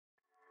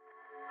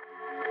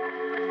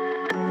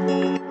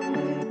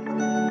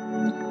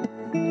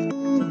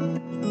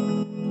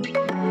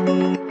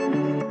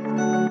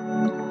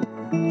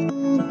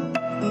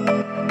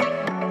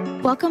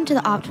Welcome to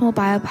the Optimal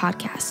Bio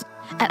podcast.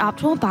 At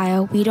Optimal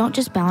Bio, we don't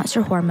just balance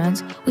your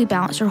hormones, we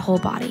balance your whole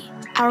body.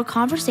 Our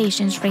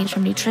conversations range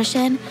from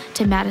nutrition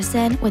to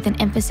medicine with an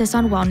emphasis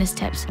on wellness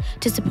tips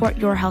to support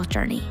your health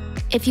journey.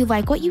 If you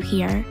like what you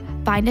hear,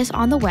 find us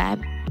on the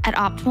web at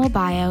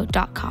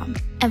optimalbio.com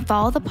and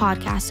follow the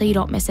podcast so you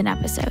don't miss an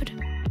episode.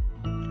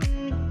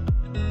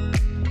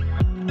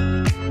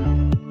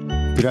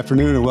 Good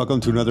afternoon and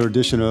welcome to another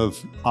edition of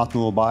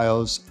Optimal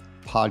Bio's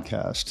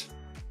podcast.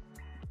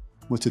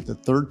 What's it, the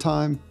third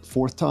time,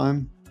 fourth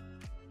time?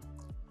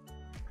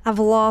 I've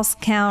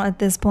lost count at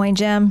this point,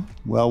 Jim.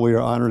 Well, we are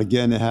honored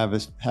again to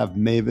have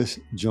Mavis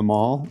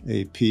Jamal,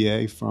 a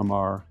PA from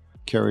our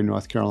Cary,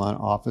 North Carolina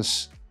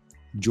office,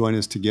 join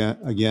us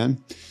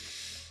again.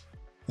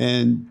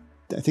 And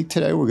I think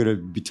today we're going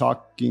to be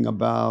talking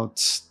about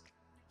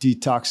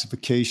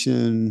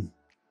detoxification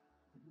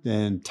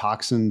and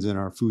toxins in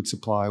our food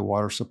supply,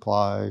 water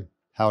supply,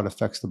 how it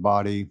affects the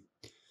body.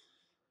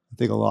 I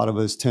think a lot of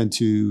us tend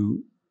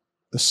to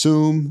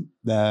assume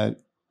that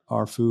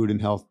our food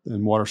and health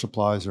and water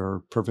supplies are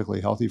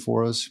perfectly healthy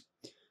for us.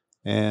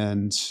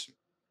 And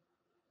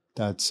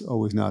that's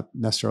always not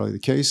necessarily the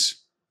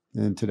case.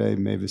 And today,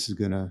 Mavis is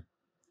going to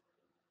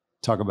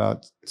talk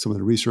about some of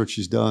the research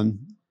she's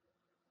done,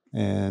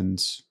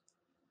 and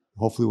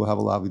hopefully we'll have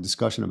a lively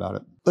discussion about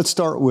it. Let's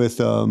start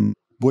with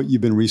what you've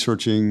been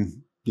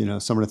researching,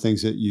 some of the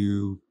things that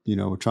you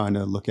were trying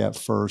to look at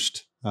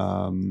first.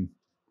 Kind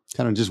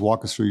of just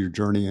walk us through your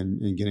journey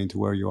and getting to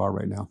where you are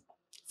right now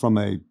from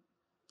a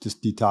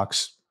just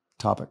detox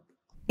topic.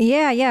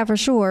 Yeah, for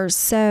sure.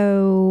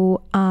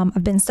 So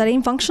I've been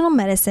studying functional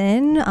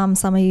medicine.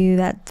 Some of you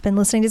that's been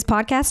listening to this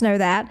podcast know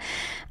that.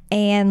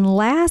 And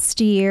last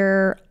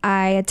year,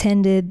 I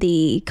attended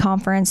the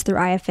conference through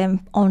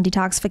IFM on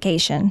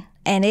detoxification.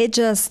 And it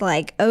just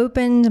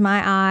opened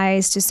my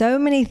eyes to so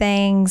many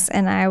things.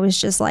 And I was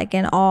just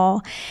in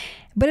awe.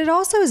 But it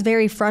also is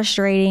very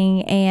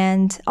frustrating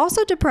and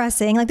also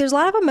depressing. There's a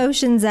lot of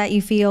emotions that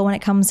you feel when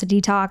it comes to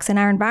detox in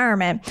our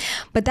environment.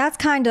 But that's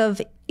kind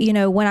of,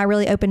 when I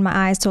really opened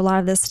my eyes to a lot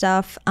of this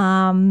stuff.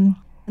 And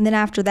then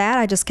after that,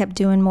 I just kept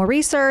doing more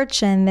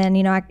research. And then,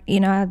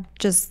 I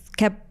just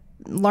kept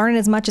learning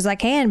as much as I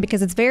can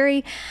because it's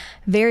very,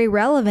 very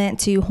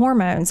relevant to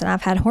hormones. And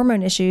I've had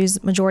hormone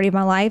issues majority of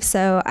my life.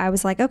 So I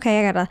was like,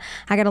 okay, I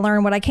gotta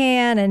learn what I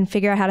can and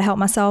figure out how to help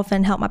myself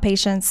and help my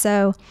patients.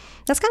 So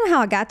that's kind of how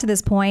I got to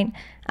this point.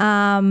 But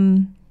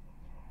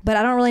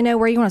I don't really know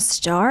where you want to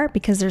start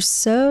because there's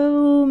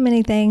so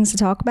many things to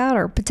talk about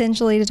or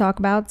potentially to talk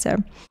about. So,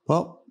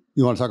 well,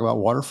 you want to talk about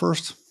water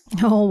first?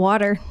 Oh,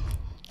 water.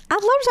 I'd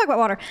love to talk about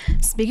water.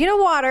 Speaking of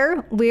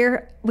water,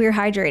 we're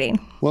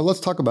hydrating. Well, let's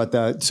talk about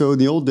that. So in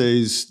the old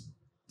days,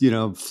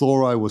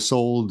 fluoride was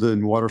sold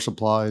in water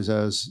supplies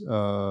as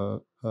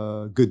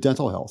good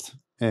dental health.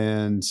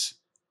 And,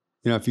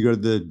 if you go to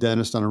the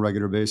dentist on a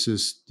regular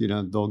basis,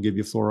 they'll give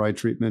you fluoride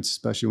treatments,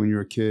 especially when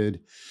you're a kid.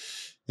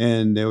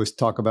 And they always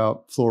talk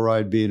about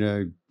fluoride being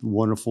a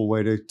wonderful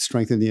way to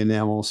strengthen the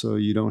enamel so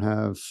you don't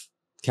have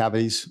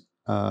cavities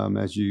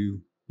as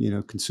you,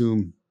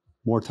 consume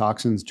more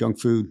toxins, junk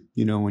food,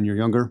 when you're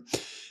younger.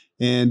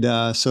 And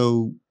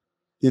so,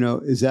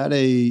 is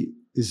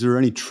there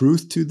any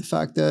truth to the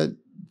fact that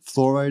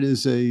fluoride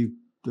is a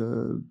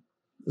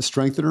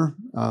strengthener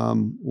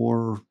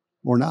or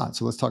not?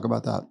 So let's talk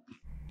about that.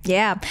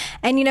 Yeah.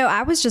 And,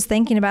 I was just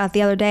thinking about it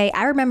the other day.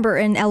 I remember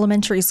in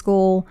elementary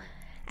school,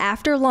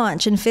 after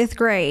lunch in 5th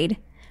grade,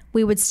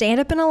 we would stand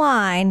up in a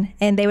line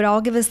and they would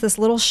all give us this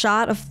little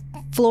shot of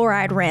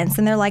fluoride rinse.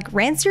 And they're like,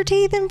 rinse your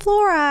teeth in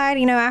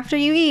fluoride, after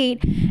you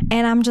eat.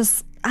 And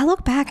I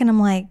look back and I'm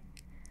like,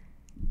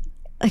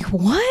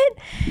 what?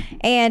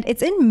 And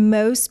it's in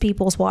most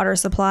people's water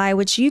supply,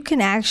 which you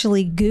can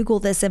actually Google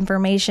this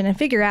information and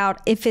figure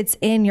out if it's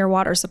in your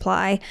water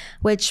supply,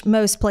 which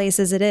most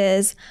places it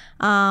is.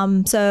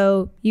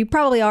 So you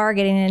probably are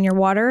getting it in your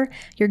water.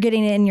 You're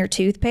getting it in your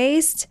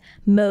toothpaste.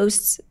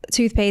 Most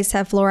toothpaste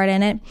have fluoride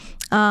in it.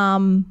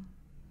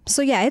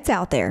 So yeah, it's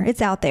out there.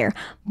 It's out there.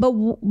 But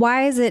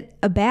why is it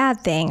a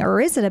bad thing, or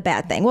is it a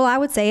bad thing? Well, I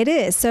would say it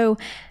is. So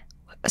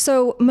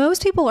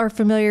most people are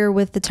familiar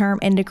with the term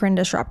endocrine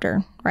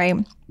disruptor, right?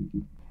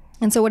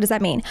 And so what does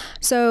that mean?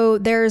 So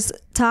there's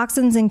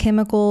toxins and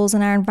chemicals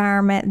in our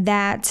environment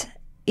that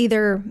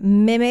either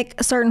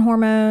mimic certain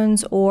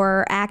hormones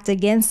or act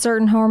against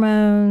certain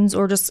hormones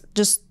or just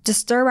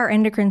disturb our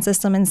endocrine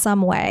system in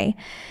some way.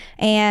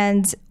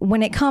 And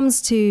when it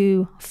comes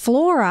to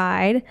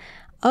fluoride,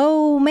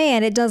 oh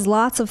man, it does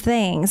lots of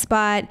things.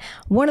 But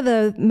one of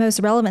the most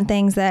relevant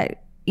things that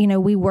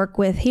we work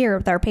with here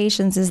with our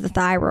patients is the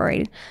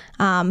thyroid.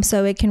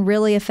 So it can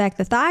really affect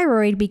the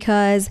thyroid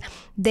because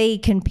they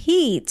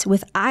compete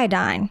with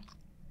iodine.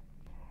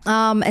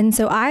 And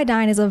so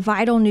iodine is a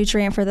vital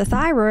nutrient for the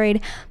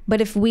thyroid.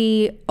 But if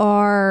we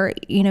are,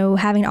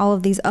 having all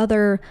of these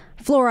other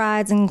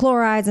fluorides and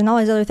chlorides and all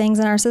these other things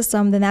in our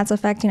system, then that's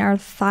affecting our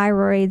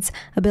thyroid's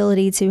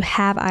ability to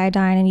have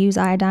iodine and use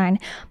iodine.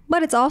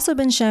 But it's also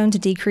been shown to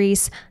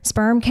decrease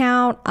sperm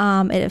count.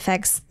 It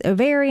affects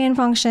ovarian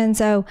function.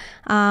 So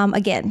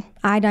again,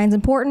 iodine's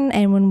important.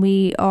 And when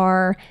we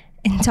are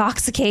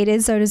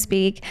intoxicated, so to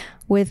speak,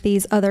 with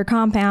these other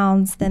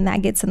compounds, then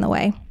that gets in the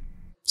way.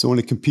 So when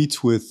it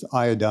competes with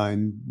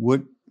iodine,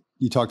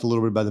 you talked a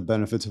little bit about the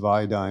benefits of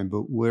iodine,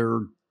 but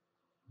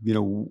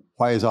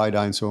why is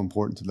iodine so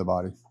important to the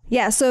body?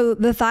 Yeah, so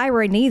the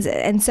thyroid needs it.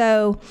 And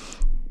so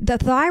the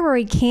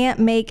thyroid can't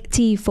make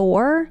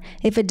T4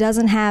 if it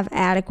doesn't have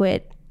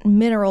adequate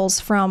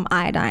minerals from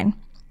iodine.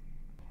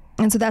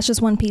 And so that's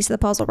just one piece of the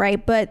puzzle,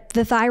 right? But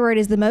the thyroid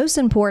is the most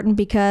important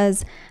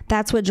because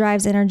that's what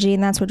drives energy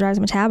and that's what drives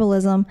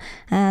metabolism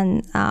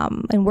and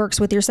works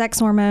with your sex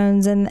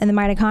hormones and the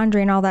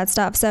mitochondria and all that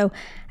stuff. So,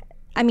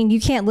 you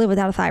can't live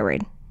without a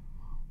thyroid.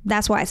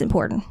 That's why it's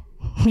important.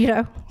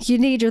 You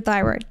need your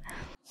thyroid.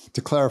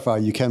 To clarify,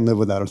 you can live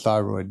without a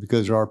thyroid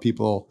because there are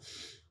people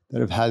that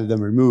have had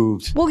them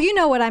removed. Well, you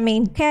know what I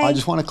mean, okay? I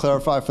just want to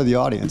clarify for the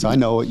audience. I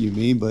know what you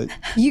mean, but...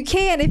 You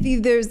can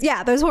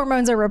if those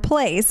hormones are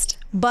replaced.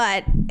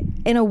 But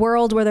in a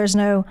world where there's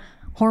no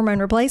hormone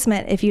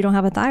replacement, if you don't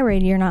have a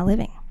thyroid, you're not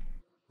living.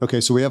 Okay,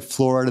 so we have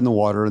fluoride in the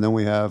water, and then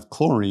we have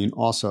chlorine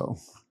also.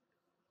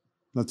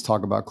 Let's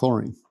talk about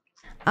chlorine.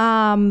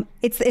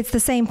 It's the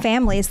same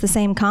family. It's the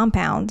same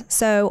compound.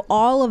 So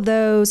all of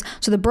those,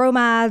 so the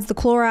bromides, the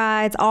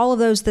chlorides, all of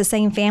those, the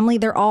same family,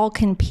 they're all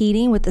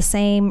competing with the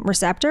same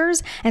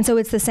receptors. And so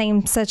it's the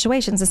same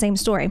situation. It's the same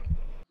story.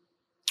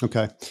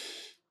 Okay.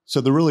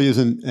 So there really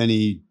isn't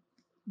any,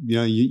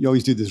 you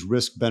always do this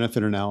risk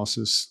benefit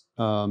analysis.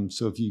 So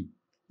if you,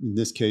 in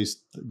this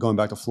case, going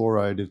back to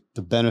fluoride, if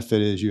the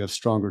benefit is you have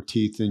stronger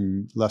teeth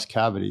and less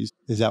cavities,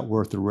 is that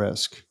worth the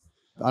risk?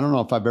 I don't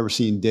know if I've ever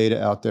seen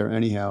data out there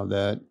anyhow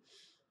that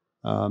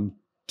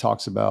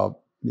talks about,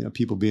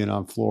 people being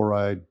on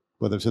fluoride,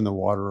 whether it's in the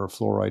water or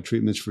fluoride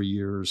treatments for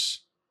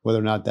years, whether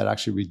or not that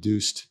actually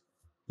reduced,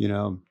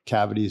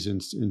 cavities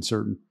in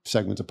certain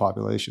segments of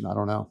population. I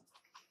don't know.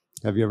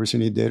 Have you ever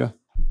seen any data?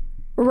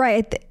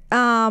 Right.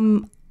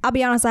 I'll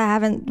be honest, I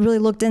haven't really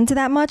looked into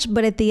that much,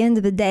 but at the end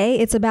of the day,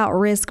 it's about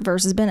risk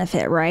versus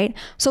benefit, right?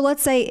 So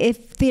let's say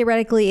if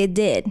theoretically it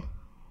did.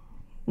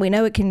 We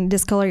know it can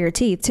discolor your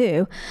teeth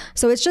too.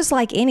 So it's just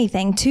like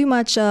anything. Too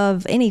much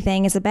of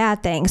anything is a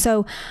bad thing.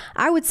 So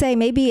I would say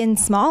maybe in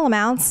small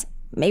amounts,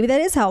 maybe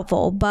that is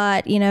helpful.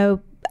 But,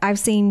 I've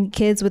seen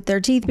kids with their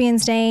teeth being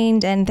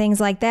stained and things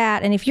like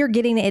that. And if you're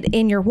getting it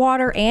in your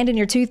water and in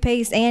your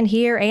toothpaste and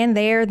here and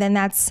there, then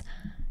that's,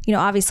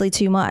 obviously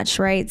too much,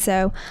 right?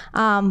 So,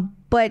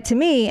 but to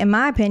me, in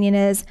my opinion,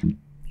 is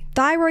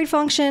thyroid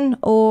function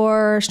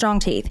or strong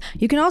teeth.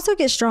 You can also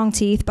get strong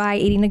teeth by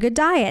eating a good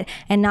diet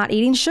and not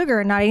eating sugar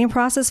and not eating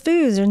processed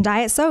foods and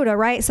diet soda,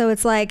 right? So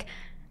it's like,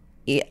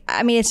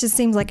 it just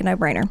seems like a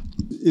no-brainer.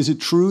 Is it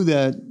true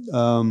that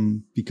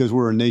because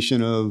we're a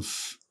nation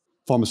of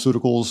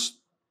pharmaceuticals,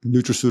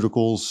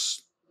 nutraceuticals,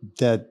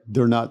 that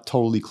they're not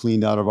totally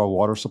cleaned out of our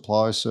water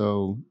supply?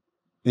 So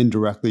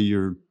indirectly,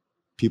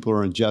 people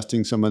are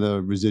ingesting some of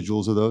the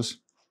residuals of those?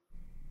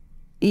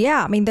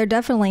 Yeah, they're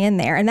definitely in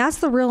there. And that's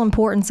the real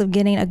importance of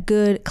getting a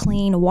good,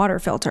 clean water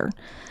filter.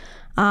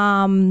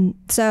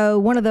 So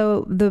one of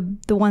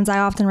the ones I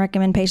often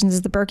recommend patients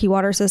is the Berkey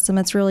water system.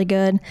 It's really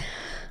good.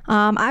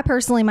 I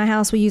personally, in my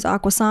house, we use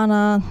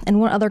Aquasana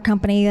and one other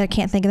company that I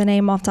can't think of the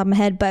name off the top of my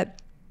head,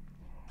 but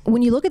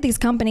when you look at these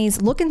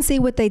companies, look and see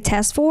what they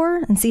test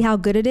for and see how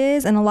good it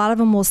is. And a lot of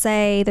them will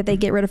say that they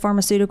get rid of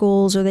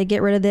pharmaceuticals or they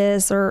get rid of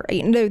this, or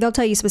they'll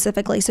tell you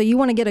specifically. So you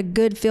want to get a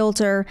good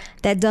filter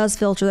that does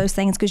filter those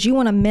things because you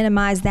want to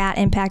minimize that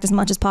impact as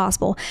much as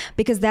possible,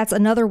 because that's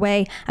another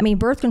way.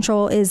 Birth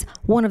control is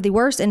one of the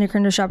worst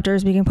endocrine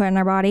disruptors we can put in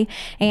our body.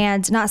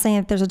 And not saying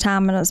that there's a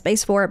time and a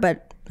space for it,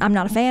 but I'm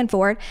not a fan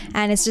for it.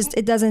 And it's just,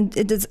 it's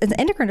an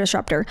endocrine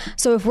disruptor.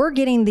 So if we're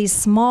getting these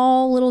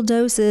small little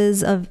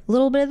doses of a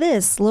little bit of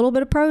this, a little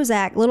bit of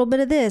Prozac, a little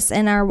bit of this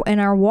in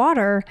our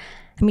water,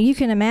 you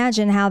can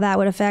imagine how that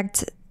would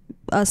affect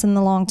us in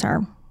the long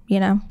term,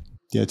 Yeah,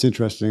 it's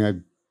interesting. I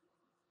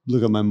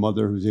look at my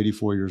mother who's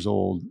 84 years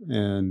old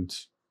and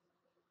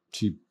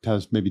she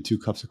has maybe 2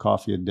 cups of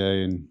coffee a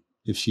day. And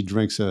if she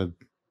drinks a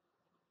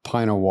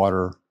pint of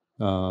water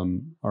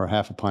or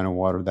half a pint of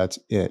water, that's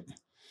it.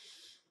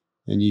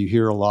 And you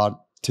hear a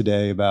lot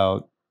today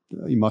about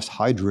you must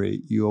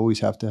hydrate. You always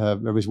have to have,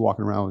 everybody's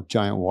walking around with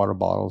giant water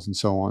bottles and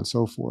so on and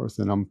so forth.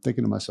 And I'm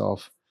thinking to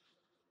myself,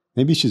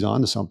 maybe she's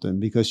onto something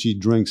because she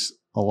drinks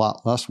a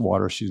lot less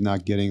water. She's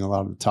not getting a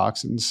lot of the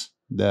toxins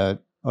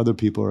that other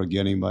people are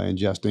getting by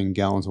ingesting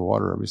gallons of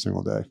water every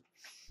single day.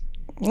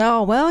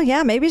 Oh, well,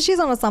 yeah, maybe she's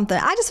onto something.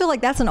 I just feel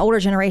like that's an older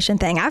generation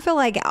thing. I feel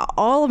like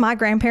all of my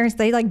grandparents,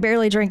 they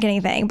barely drink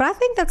anything. But I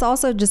think that's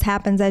also just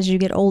happens as you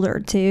get older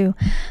too.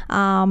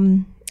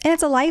 And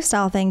it's a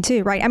lifestyle thing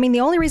too, right? I mean, the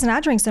only reason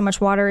I drink so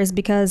much water is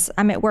because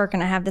I'm at work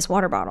and I have this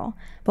water bottle.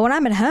 But when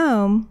I'm at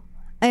home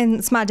and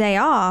it's my day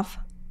off,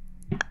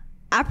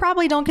 I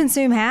probably don't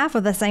consume half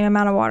of the same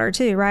amount of water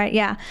too, right?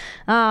 Yeah.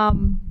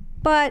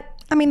 But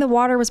I mean, the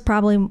water was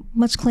probably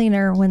much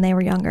cleaner when they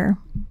were younger.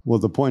 Well,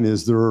 the point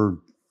is they're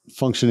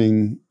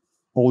functioning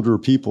older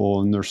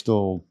people and they're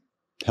still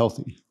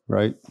healthy,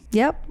 right?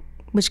 Yep.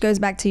 Which goes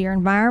back to your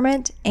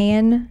environment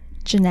and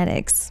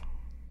genetics.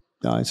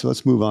 All right, so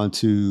let's move on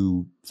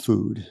to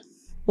food.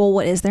 Well,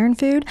 what is there in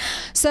food?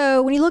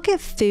 So when you look at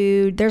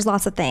food, there's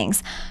lots of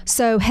things.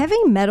 So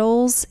heavy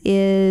metals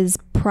is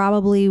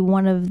probably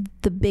one of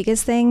the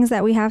biggest things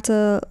that we have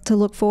to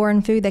look for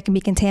in food that can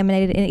be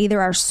contaminated in either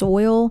our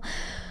soil,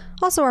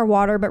 also our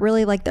water, but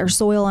really like our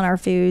soil and our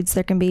foods,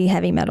 there can be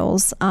heavy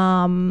metals.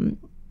 And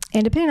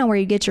depending on where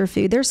you get your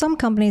food, there's some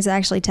companies that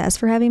actually test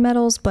for heavy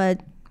metals, but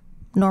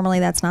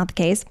normally that's not the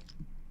case.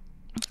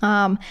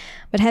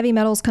 But heavy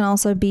metals can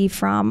also be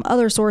from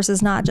other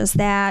sources, not just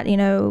that,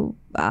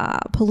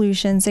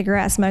 pollution,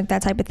 cigarette smoke,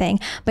 that type of thing.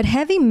 But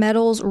heavy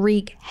metals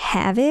wreak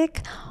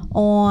havoc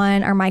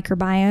on our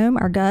microbiome,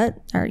 our gut,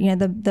 or,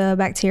 the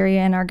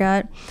bacteria in our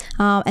gut.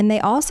 And they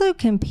also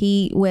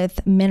compete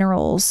with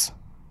minerals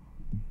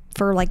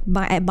for like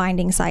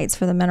binding sites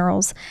for the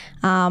minerals.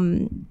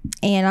 And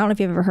I don't know if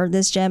you've ever heard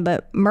this, Jen,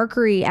 but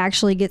mercury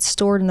actually gets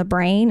stored in the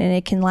brain and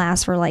it can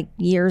last for like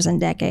years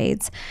and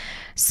decades.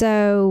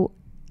 So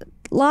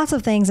lots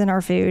of things in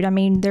our food. I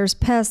mean, there's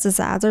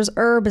pesticides, there's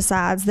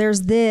herbicides,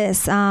 there's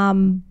this,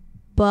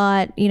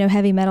 but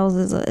heavy metals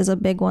is a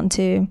big one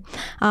too.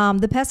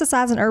 The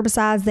pesticides and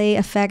herbicides, they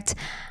affect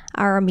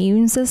our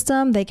immune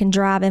system. They can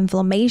drive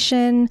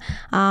inflammation.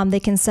 They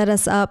can set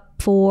us up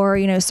for,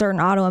 certain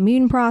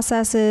autoimmune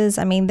processes.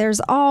 I mean, there's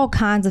all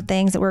kinds of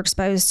things that we're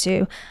exposed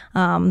to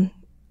in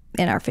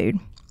our food.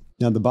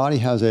 Now, the body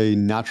has a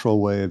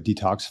natural way of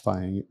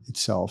detoxifying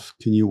itself.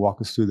 Can you walk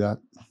us through that?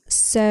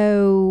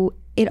 So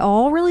it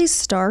all really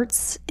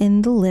starts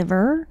in the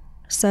liver.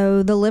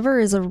 So the liver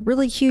is a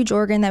really huge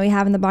organ that we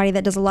have in the body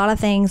that does a lot of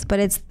things, but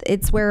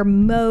it's where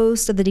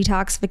most of the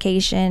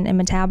detoxification and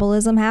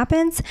metabolism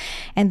happens.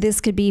 And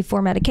this could be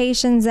for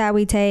medications that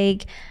we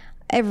take,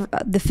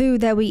 the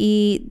food that we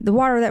eat, the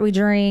water that we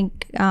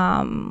drink,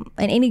 and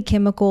any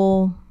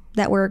chemical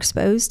that we're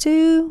exposed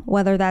to,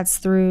 whether that's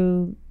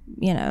through,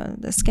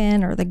 the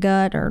skin or the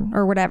gut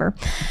or whatever.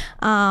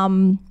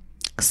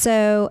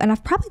 So, and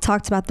I've probably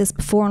talked about this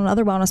before on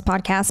another wellness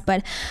podcast,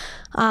 but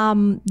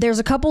there's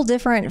a couple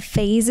different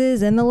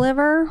phases in the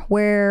liver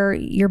where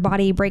your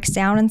body breaks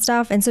down and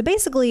stuff. And so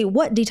basically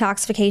what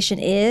detoxification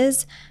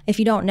is, if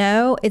you don't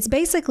know, it's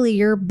basically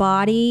your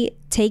body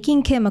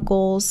taking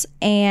chemicals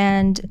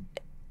and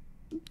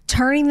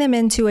turning them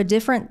into a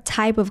different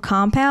type of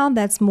compound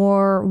that's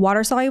more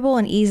water soluble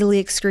and easily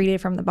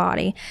excreted from the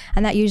body.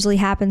 And that usually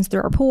happens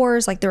through our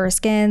pores, like through our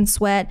skin,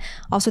 sweat,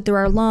 also through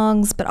our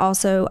lungs, but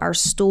also our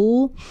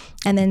stool,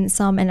 and then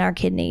some in our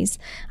kidneys.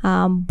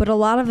 But a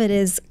lot of it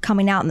is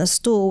coming out in the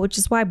stool, which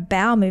is why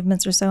bowel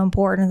movements are so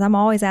important. I'm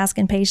always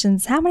asking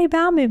patients, how many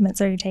bowel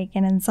movements are you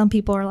taking? And some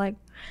people are like,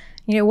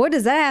 what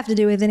does that have to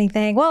do with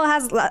anything? Well,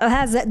 it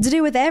has to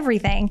do with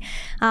everything.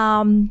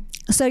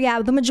 So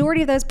yeah, the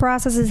majority of those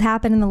processes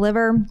happen in the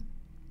liver.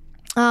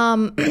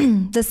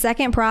 The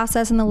second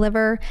process in the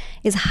liver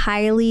is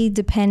highly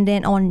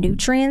dependent on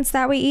nutrients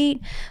that we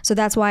eat. So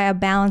that's why a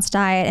balanced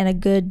diet and a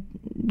good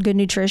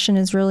nutrition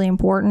is really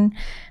important.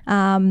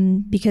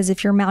 Because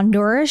if you're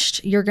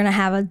malnourished, you're going to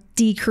have a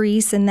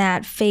decrease in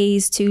that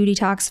phase 2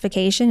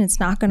 detoxification. It's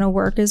not going to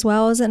work as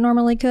well as it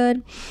normally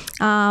could.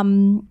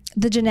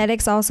 The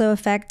genetics also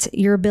affect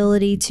your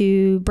ability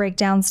to break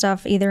down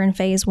stuff either in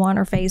phase 1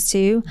 or phase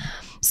 2.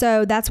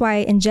 So that's why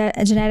in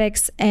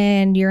genetics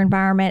and your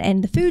environment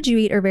and the food you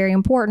eat are very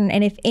important.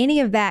 And if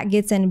any of that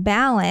gets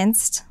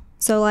imbalanced,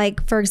 so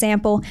like, for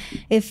example,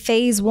 if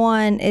phase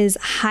 1 is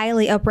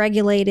highly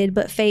upregulated,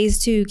 but phase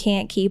 2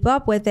 can't keep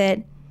up with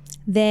it,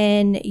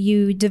 then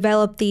you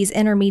develop these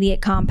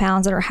intermediate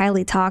compounds that are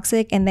highly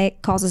toxic, and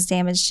that causes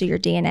damage to your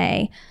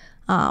DNA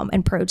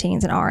and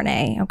proteins and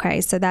RNA.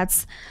 Okay, so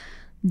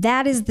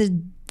that is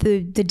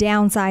the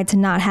downside to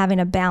not having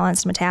a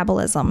balanced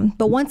metabolism.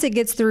 But once it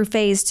gets through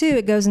phase 2,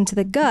 it goes into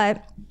the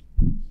gut,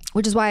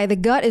 which is why the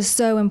gut is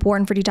so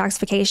important for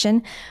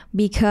detoxification,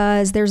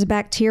 because there's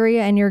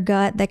bacteria in your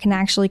gut that can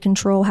actually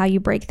control how you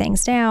break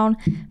things down.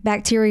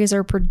 Bacteria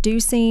are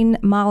producing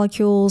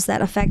molecules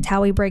that affect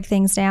how we break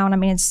things down. I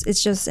mean,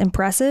 it's just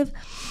impressive.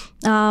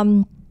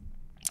 And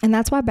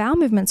that's why bowel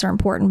movements are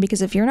important,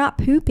 because if you're not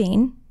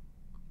pooping,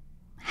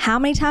 how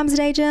many times a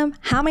day, Jim?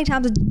 How many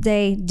times a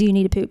day do you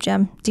need to poop,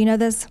 Jim? Do you know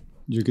this?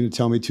 You're going to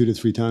tell me 2 to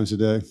 3 times a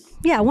day?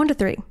 Yeah, 1 to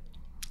 3.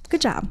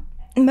 Good job.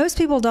 Most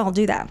people don't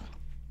do that.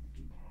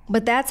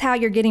 But that's how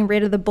you're getting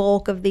rid of the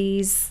bulk of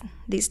these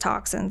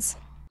toxins.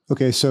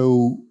 Okay,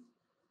 so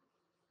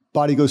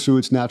body goes through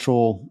its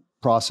natural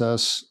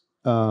process.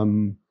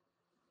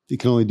 It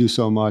can only do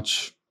so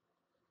much.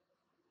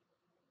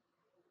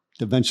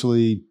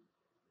 Eventually,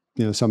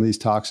 some of these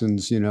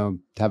toxins,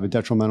 have a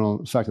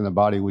detrimental effect on the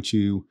body, which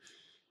you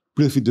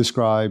briefly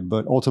described,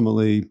 but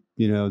ultimately,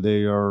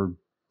 they are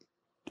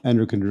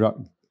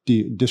endocrine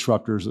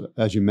disruptors,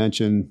 as you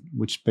mentioned,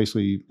 which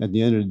basically at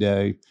the end of the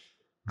day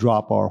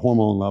drop our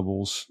hormone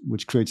levels,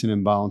 which creates an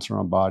imbalance in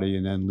our body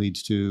and then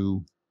leads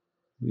to,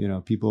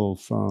 people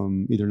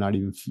from either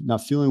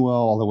not feeling well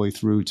all the way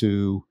through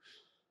to,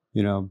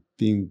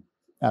 being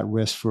at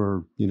risk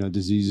for,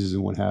 diseases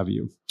and what have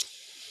you.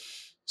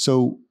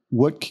 So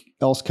what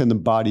else can the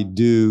body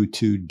do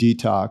to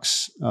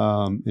detox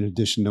in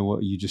addition to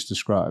what you just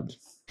described?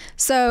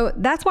 So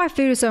that's why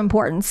food is so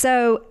important.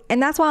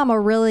 And that's why I'm a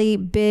really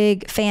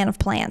big fan of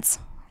plants.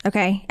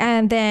 Okay.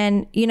 And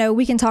then,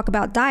 we can talk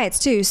about diets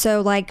too.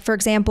 So like, for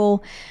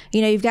example,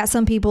 you've got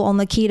some people on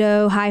the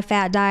keto, high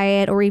fat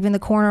diet, or even the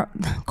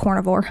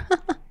carnivore,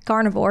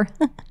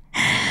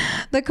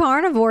 the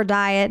carnivore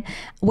diet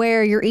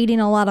where you're eating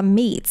a lot of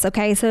meats.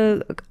 Okay.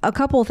 So a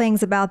couple of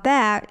things about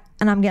that,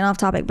 and I'm getting off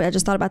topic, but I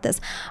just thought about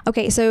this.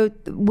 Okay. So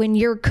when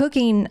you're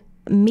cooking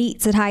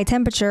meats at high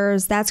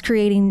temperatures, that's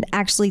creating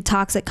actually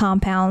toxic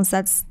compounds.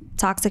 That's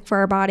toxic for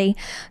our body.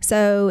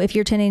 So if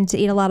you're tending to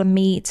eat a lot of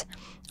meat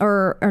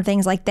or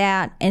things like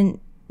that, and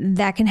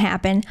that can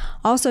happen.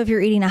 Also, if you're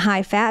eating a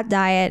high fat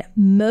diet,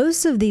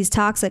 most of these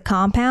toxic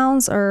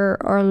compounds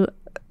are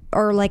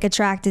like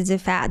attracted to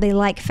fat. They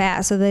like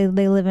fat, so they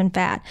live in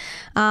fat.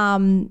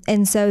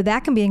 And so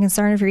that can be a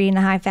concern if you're eating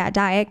a high fat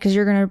diet, because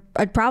you're going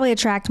to probably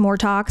attract more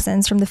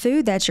toxins from the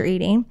food that you're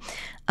eating.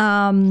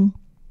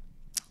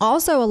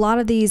 Also, a lot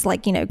of these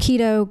like,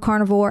 keto,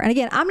 carnivore, and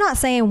again, I'm not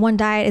saying one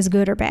diet is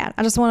good or bad.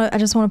 I just want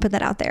to put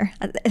that out there.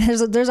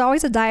 There's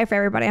always a diet for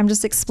everybody. I'm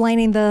just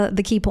explaining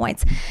the key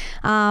points.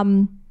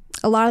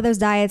 A lot of those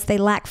diets, they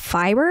lack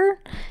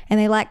fiber and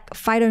they lack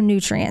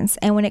phytonutrients.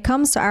 And when it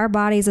comes to our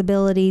body's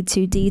ability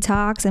to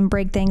detox and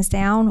break things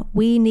down,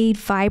 we need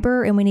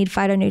fiber and we need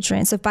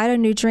phytonutrients. So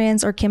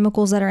phytonutrients are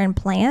chemicals that are in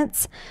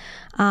plants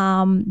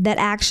that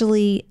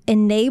actually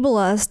enable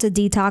us to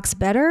detox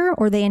better,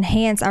 or they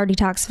enhance our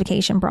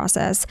detoxification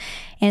process.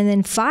 And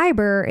then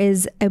fiber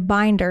is a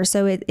binder.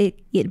 So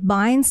it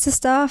binds to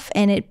stuff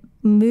and it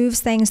moves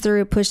things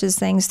through, it pushes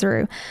things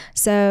through.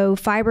 So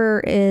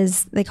fiber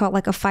is, they call it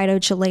like a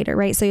phytochelator,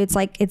 right? So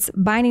it's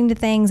binding to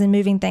things and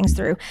moving things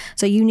through.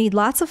 So you need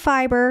lots of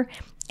fiber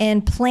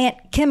and plant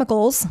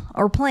chemicals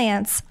or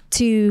plants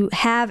to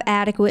have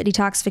adequate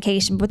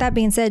detoxification. But with that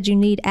being said, you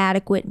need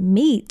adequate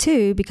meat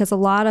too, because a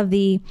lot of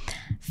the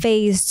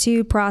phase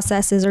 2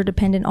 processes are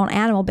dependent on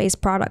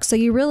animal-based products. So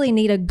you really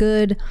need a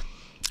good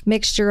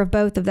mixture of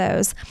both of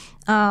those.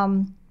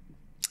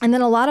 And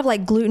then a lot of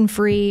like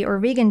gluten-free or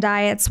vegan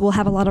diets will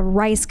have a lot of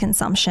rice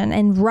consumption,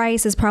 and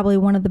rice is probably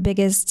one of the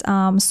biggest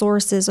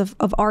sources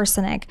of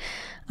arsenic.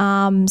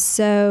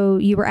 So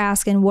you were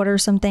asking, what are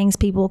some things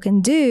people can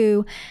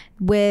do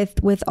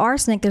with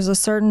arsenic? There's a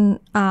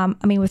certain,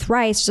 with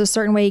rice, there's a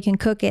certain way you can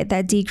cook it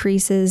that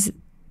decreases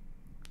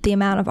the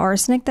amount of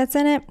arsenic that's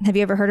in it. Have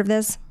you ever heard of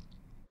this?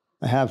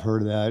 I have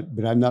heard of that,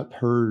 but I've not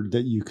heard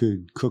that you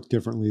could cook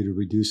differently to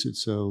reduce it.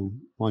 So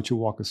why don't you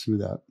walk us through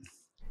that?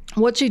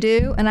 What you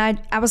do, and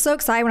I was so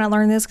excited when I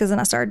learned this, because then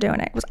I started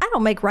doing it. I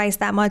don't make rice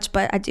that much,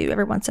 but I do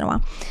every once in a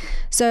while.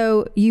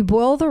 So you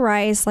boil the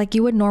rice like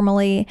you would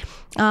normally.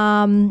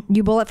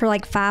 You boil it for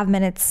like 5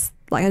 minutes,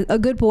 like a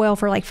good boil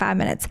for like 5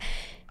 minutes.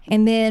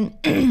 And then,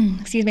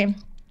 excuse me,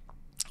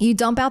 you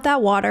dump out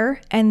that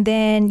water, and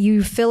then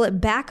you fill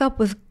it back up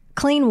with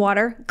clean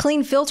water,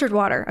 clean filtered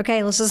water.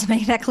 Okay, let's just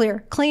make that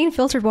clear. Clean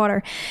filtered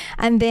water.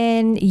 And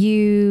then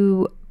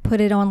you put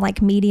it on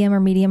like medium or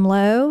medium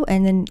low,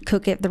 and then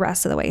cook it the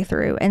rest of the way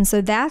through. And so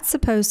that's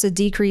supposed to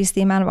decrease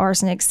the amount of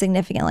arsenic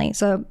significantly.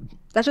 So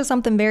that's just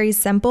something very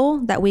simple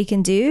that we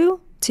can do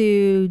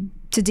to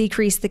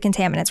decrease the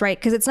contaminants, right?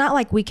 Because it's not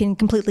like we can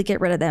completely get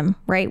rid of them,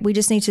 right? We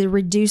just need to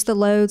reduce the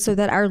load so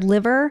that our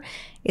liver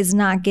is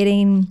not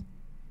getting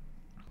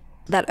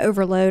that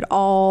overload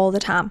all the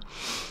time.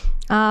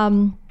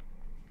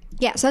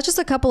 Yeah, so that's just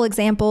a couple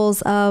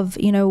examples of,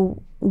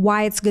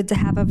 why it's good to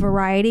have a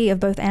variety of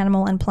both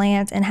animal and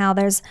plant, and how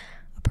there's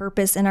a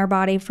purpose in our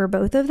body for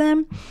both of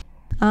them,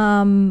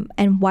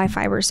 and why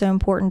fiber is so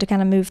important to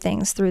kind of move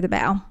things through the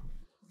bowel.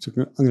 So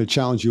I'm going to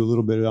challenge you a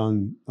little bit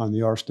on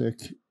the arsenic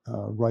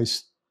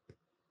rice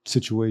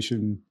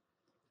situation.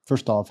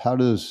 First off, how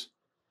does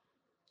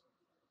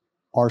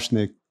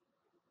arsenic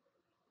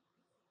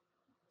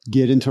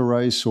get into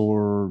rice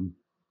or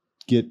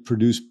get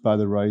produced by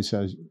the rice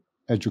as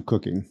you're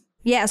cooking?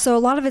 Yeah, so a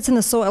lot of it's in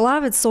the soil. A lot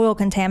of it's soil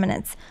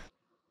contaminants.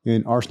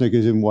 And arsenic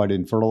is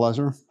in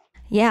fertilizer?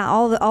 Yeah,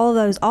 all of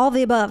those, all of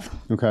the above.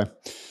 Okay.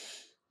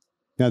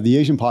 Now, the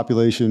Asian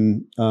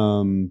population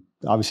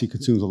obviously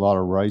consumes a lot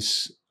of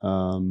rice.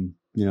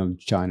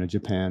 China,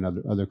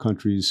 Japan, other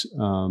countries,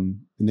 and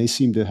they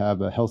seem to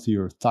have a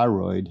healthier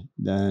thyroid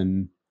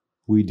than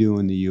we do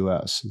in the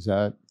U.S. Is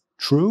that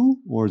true,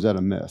 or is that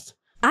a myth?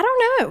 I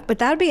don't know, but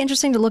that would be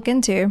interesting to look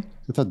into.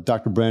 I thought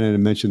Dr. Brandon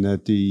had mentioned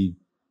that the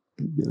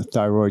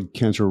thyroid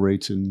cancer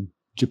rates in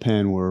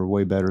Japan were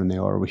way better than they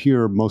are over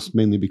here,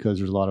 mainly because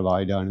there's a lot of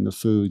iodine in the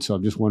food. So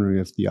I'm just wondering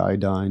if the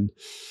iodine,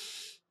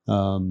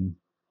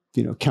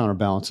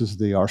 counterbalances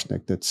the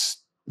arsenic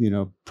that's,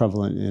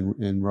 prevalent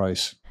in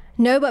rice.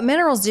 No, but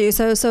minerals do.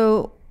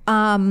 So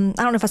I don't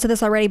know if I said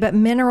this already, but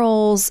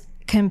minerals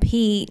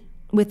compete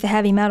with the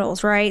heavy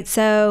metals, right?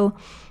 So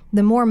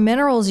the more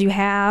minerals you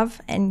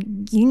have,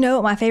 and you know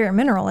what my favorite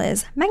mineral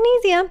is,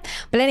 magnesium.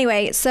 But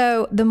anyway,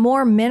 so the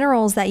more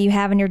minerals that you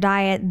have in your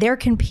diet, they're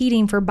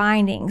competing for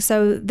binding.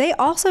 So they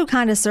also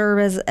kind of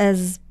serve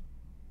as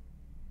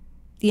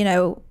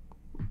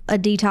a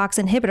detox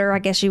inhibitor, I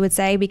guess you would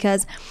say,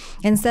 because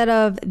instead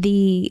of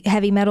the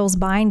heavy metals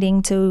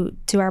binding to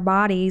our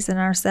bodies and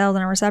our cells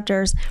and our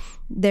receptors,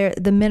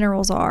 the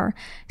minerals are.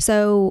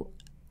 So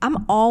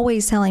I'm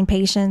always telling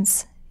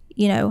patients,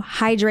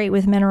 hydrate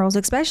with minerals,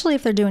 especially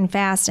if they're doing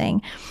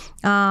fasting,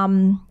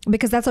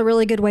 because that's a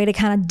really good way to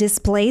kind of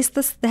displace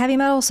the heavy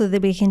metals so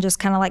that we can just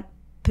kind of like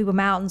poop them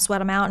out and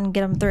sweat them out and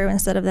get them through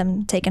instead of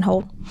them taking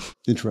hold.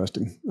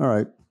 Interesting. All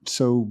right.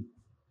 So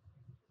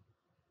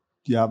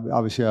yeah,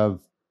 obviously I have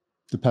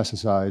the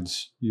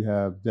pesticides you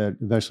have that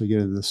eventually get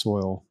into the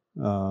soil,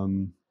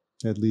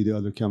 that lead to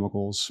other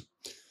chemicals.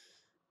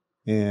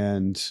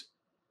 And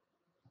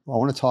I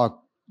want to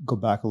go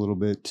back a little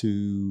bit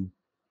to,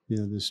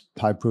 this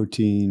high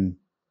protein,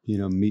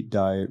 meat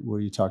diet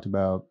where you talked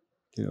about,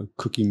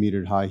 cooking meat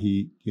at high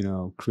heat,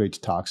 creates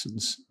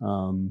toxins.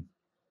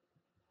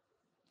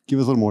 Give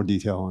us a little more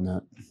detail on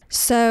that.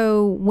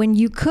 So when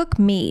you cook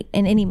meat,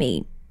 and any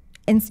meat,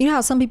 and you know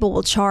how some people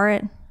will char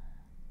it?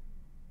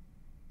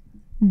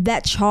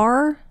 That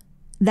char,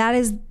 that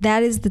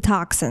is the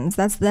toxins.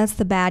 That's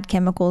the bad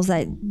chemicals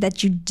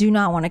that you do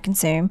not want to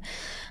consume.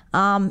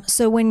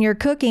 So when you're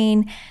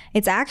cooking,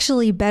 it's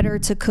actually better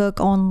to cook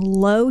on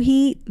low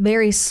heat,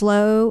 very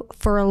slow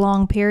for a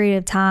long period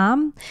of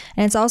time.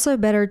 And it's also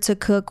better to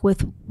cook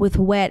with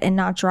wet and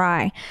not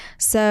dry.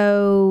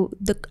 So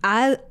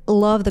I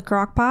love the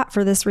crock pot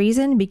for this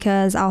reason,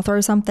 because I'll throw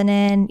something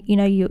in,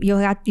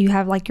 you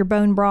have like your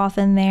bone broth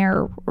in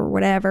there or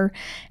whatever.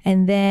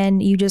 And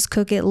then you just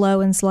cook it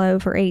low and slow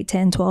for 8,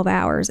 10, 12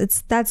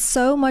 hours. That's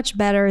so much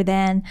better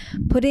than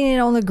putting it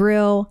on the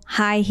grill,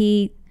 high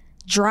heat,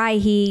 dry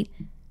heat,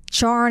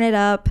 charring it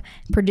up,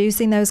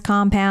 producing those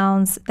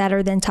compounds that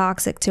are then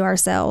toxic to our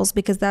cells,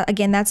 because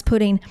that's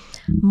putting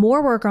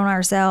more work on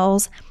our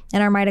cells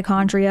and our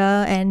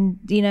mitochondria and,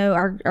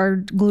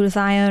 our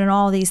glutathione and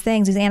all these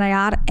things, these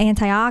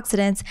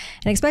antioxidants.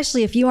 And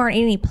especially if you aren't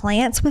eating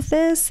plants with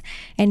this,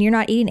 and you're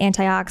not eating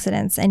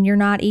antioxidants, and you're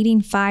not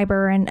eating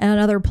fiber and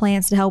other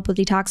plants to help with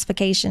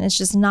detoxification, it's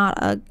just not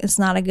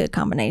a good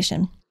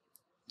combination.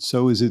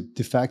 So is it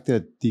the fact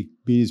that the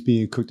meat is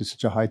being cooked at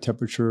such a high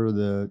temperature,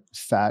 the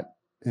fat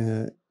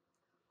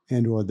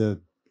and or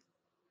the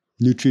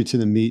nutrients in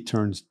the meat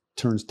turns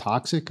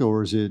toxic,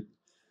 or is it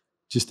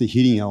just the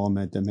heating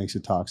element that makes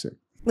it toxic?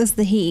 It's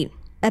the heat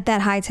at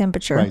that high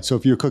temperature. Right. So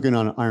if you're cooking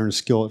on an iron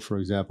skillet, for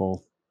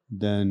example,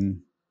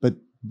 but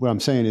what I'm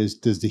saying is,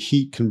 does the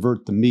heat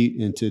convert the meat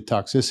into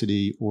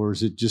toxicity, or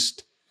is it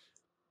just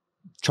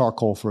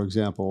charcoal, for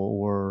example,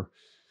 or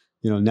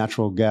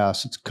natural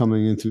gas that's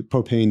coming in through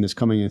propane that's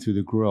coming in through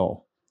the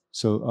grill?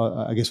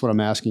 So I guess what I'm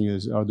asking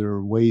is, are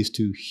there ways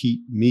to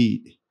heat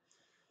meat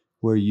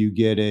where you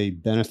get a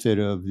benefit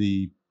of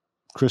the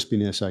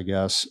crispiness, I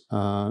guess,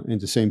 and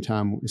at the same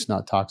time, it's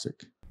not toxic?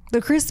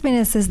 The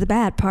crispiness is the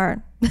bad part.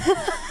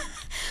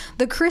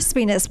 The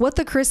crispiness, what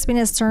the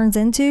crispiness turns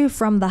into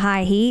from the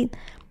high heat,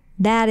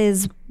 that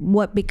is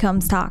what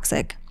becomes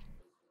toxic.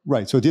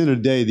 Right. So at the end of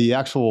the day, the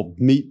actual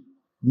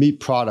meat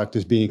product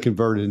is being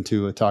converted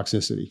into a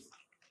toxicity.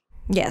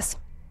 Yes.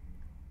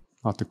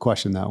 I'll have to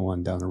question that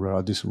one down the road.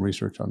 I'll do some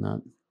research on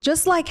that.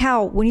 Just like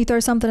how when you throw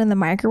something in the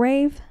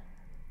microwave,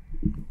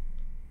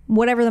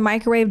 whatever the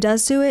microwave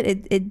does to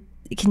it, it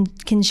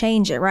can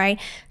change it, right?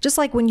 Just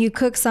like when you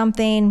cook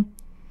something,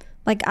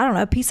 like, I don't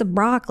know, a piece of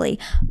broccoli,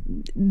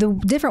 the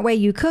different way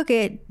you cook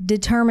it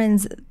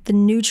determines the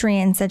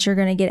nutrients that you're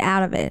going to get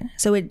out of it.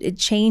 So it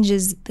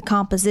changes the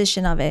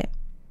composition of it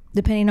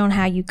depending on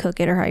how you cook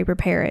it or how you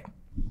prepare it.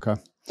 Okay.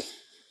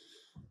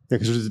 Yeah,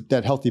 because there's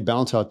that healthy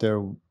balance out there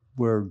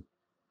where,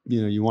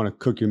 you want to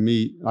cook your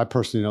meat. I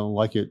personally don't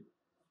like it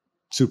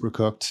super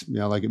cooked.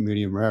 I like it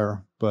medium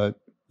rare, but,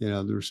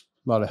 there's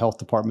a lot of health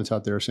departments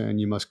out there saying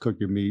you must cook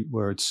your meat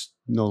where it's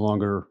no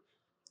longer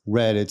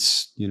red.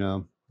 It's,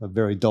 a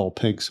very dull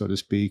pink, so to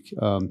speak,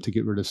 to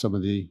get rid of some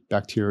of the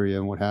bacteria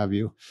and what have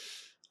you.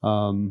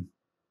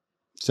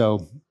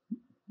 So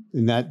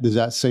does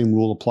that same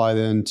rule apply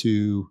then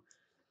to,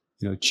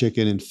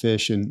 chicken and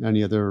fish and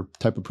any other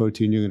type of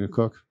protein you're going to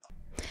cook?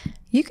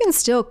 You can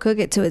still cook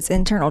it to its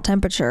internal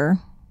temperature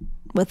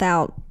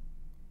without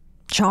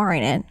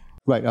charring it.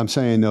 Right. I'm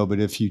saying no, but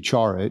if you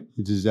char it,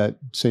 does that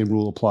same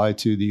rule apply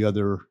to the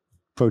other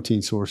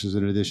protein sources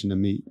in addition to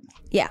meat?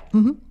 Yeah.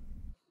 Mm-hmm.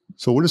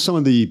 So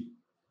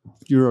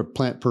you're a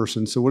plant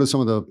person, so what are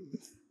some of the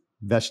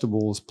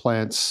vegetables,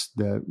 plants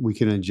that we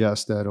can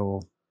ingest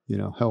that'll,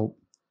 help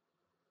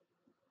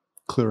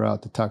clear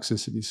out the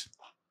toxicities?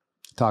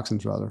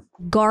 Toxins, rather.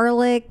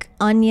 Garlic,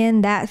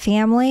 onion, that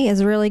family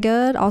is really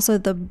good. Also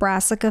the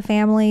brassica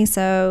family.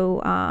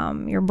 So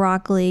your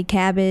broccoli,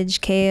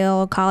 cabbage,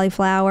 kale,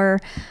 cauliflower,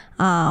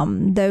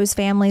 those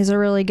families are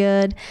really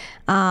good.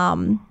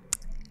 Curcumin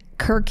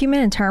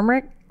and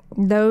turmeric,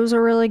 those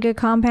are really good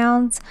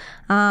compounds.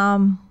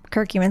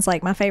 Curcumin's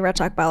like my favorite. I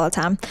talk about all the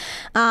time.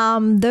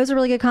 Those are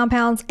really good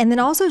compounds. And then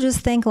also just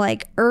think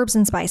like herbs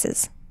and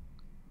spices.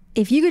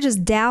 If you could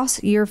just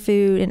douse your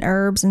food in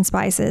herbs and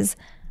spices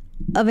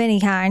of any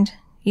kind,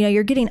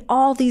 you're getting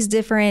all these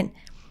different,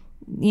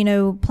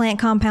 plant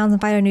compounds and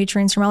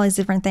phytonutrients from all these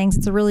different things.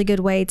 It's a really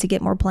good way to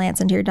get more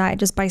plants into your diet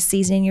just by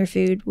seasoning your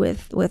food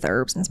with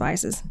herbs and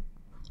spices.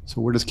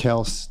 So where does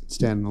kale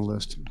stand on the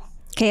list?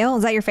 Kale,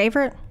 is that your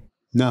favorite?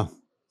 No,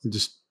 it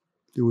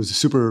was a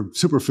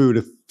super food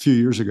a few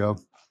years ago.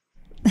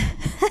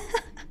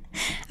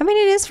 I mean,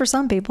 it is for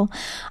some people.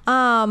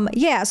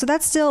 Yeah, so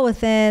that's still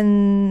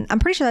within, I'm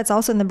pretty sure that's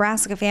also in the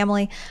brassica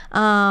family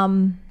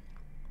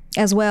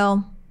as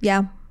well.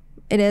 Yeah,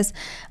 it is.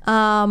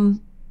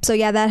 So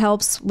yeah, that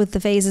helps with the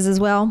phases as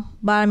well.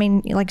 But I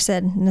mean, like I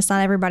said, it's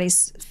not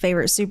everybody's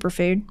favorite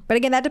superfood. But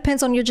again, that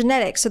depends on your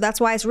genetics. So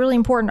that's why it's really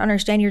important to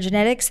understand your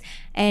genetics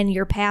and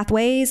your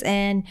pathways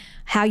and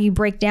how you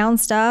break down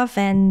stuff.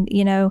 And,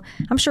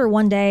 I'm sure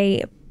one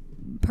day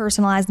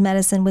personalized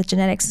medicine with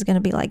genetics is going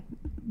to be like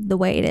the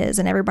way it is.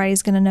 And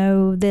everybody's going to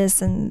know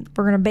this and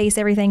we're going to base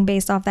everything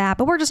based off that.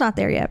 But we're just not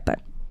there yet.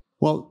 But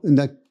well, and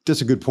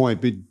that's a good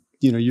point. But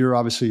you're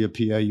obviously a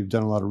PA, you've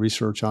done a lot of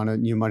research on it,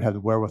 and you might have the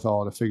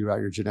wherewithal to figure out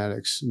your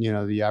genetics.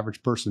 The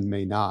average person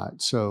may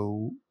not.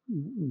 So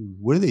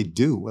what do they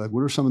do? Like,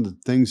 what are some of the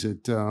things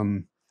that,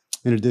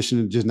 in addition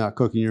to just not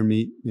cooking your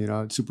meat,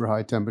 at super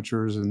high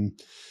temperatures and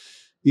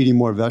eating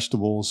more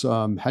vegetables,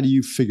 how do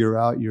you figure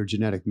out your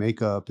genetic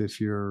makeup if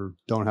you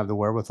don't have the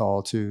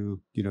wherewithal to,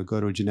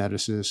 go to a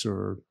geneticist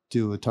or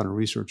do a ton of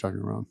research on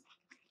your own?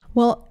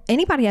 Well,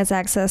 anybody has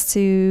access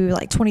to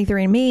like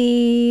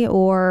 23andMe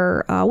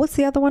or what's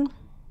the other one?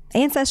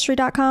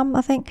 Ancestry.com,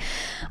 I think.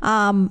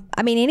 I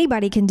mean,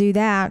 anybody can do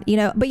that,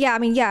 but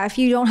yeah, if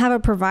you don't have a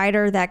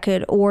provider that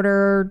could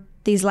order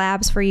these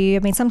labs for you, I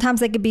mean,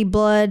 sometimes they could be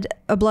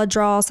a blood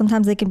draw.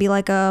 Sometimes they can be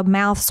like a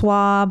mouth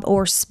swab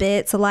or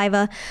spit,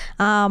 saliva.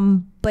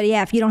 But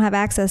yeah, if you don't have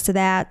access to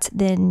that,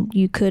 then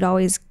you could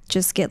always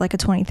just get like a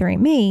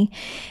 23andMe.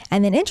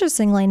 And then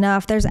interestingly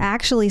enough, there's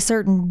actually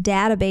certain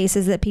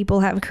databases that people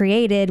have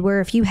created where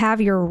if you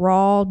have your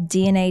raw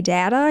DNA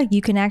data,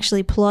 you can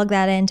actually plug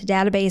that into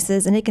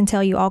databases and it can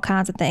tell you all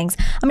kinds of things.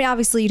 I mean,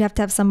 obviously you'd have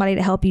to have somebody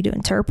to help you to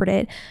interpret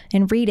it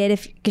and read it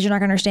because you're not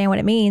going to understand what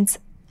it means.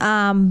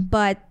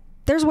 But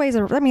there's ways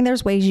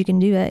you can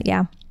do it.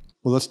 Yeah.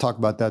 Well, let's talk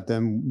about that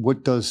then.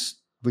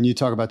 When you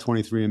talk about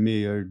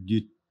 23andMe, are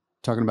you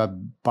talking about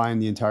buying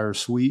the entire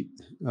suite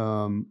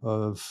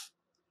of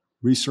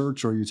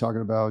research, or are you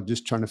talking about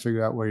just trying to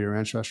figure out where your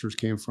ancestors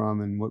came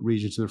from and what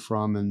regions they're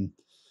from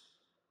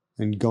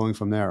and going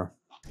from there?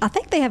 I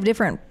think they have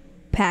different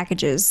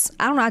packages.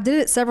 I don't know. I did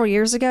it several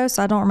years ago,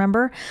 so I don't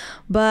remember,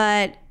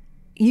 but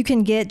you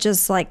can get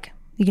just like,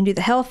 you can do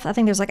the health. I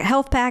think there's like a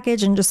health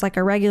package and just like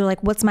a regular,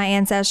 like what's my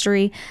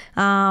ancestry.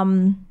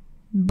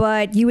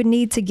 But you would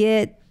need to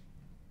get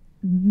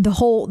the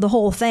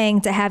whole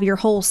thing to have your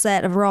whole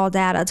set of raw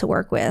data to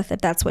work with, if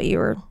that's what you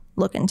were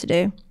looking to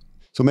do.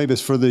 So Mavis,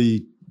 for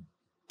the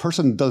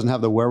person that doesn't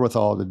have the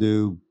wherewithal to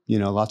do,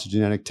 lots of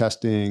genetic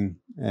testing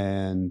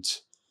and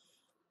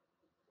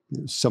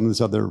some of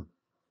this other,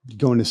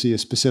 going to see a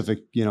specific,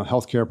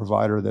 healthcare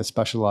provider that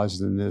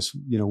specializes in this,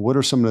 what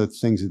are some of the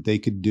things that they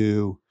could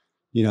do,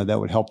 that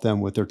would help them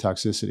with their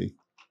toxicity?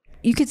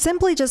 You could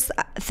simply just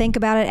think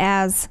about it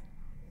as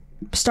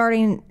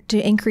starting to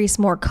increase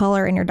more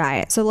color in your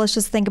diet. So let's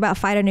just think about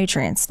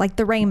phytonutrients, like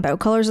the rainbow,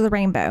 colors of the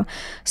rainbow.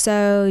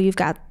 So you've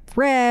got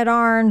red,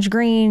 orange,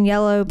 green,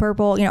 yellow,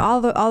 purple,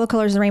 all the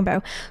colors of the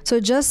rainbow. So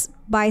just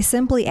by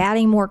simply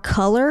adding more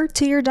color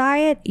to your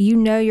diet,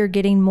 you're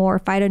getting more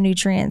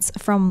phytonutrients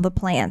from the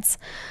plants.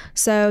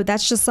 So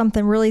that's just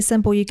something really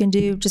simple you can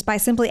do just by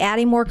simply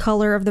adding more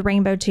color of the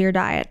rainbow to your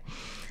diet.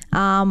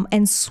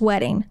 And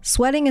sweating.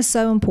 Sweating is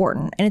so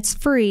important, and it's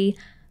free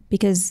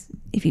because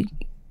if you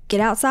get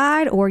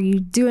outside or you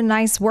do a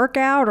nice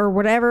workout or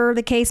whatever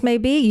the case may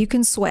be, you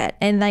can sweat.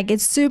 And like,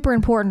 it's super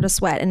important to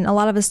sweat. And a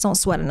lot of us don't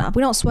sweat enough.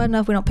 We don't sweat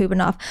enough. We don't poop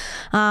enough.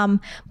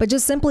 But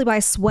just simply by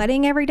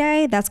sweating every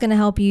day, that's going to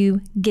help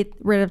you get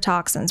rid of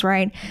toxins,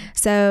 right?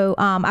 So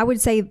I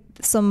would say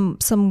some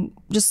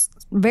just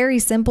very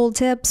simple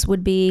tips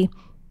would be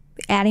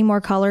adding more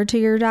color to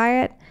your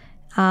diet.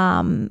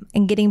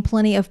 And getting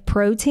plenty of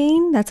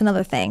protein. That's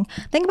another thing.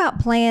 Think about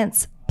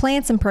plants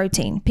and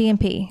protein,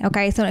 P&P.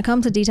 Okay. So when it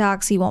comes to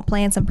detox, you want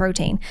plants and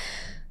protein.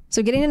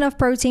 So getting enough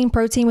protein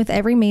with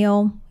every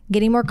meal,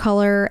 getting more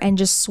color, and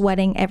just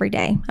sweating every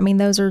day. I mean,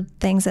 those are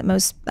things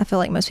that I feel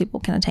like most people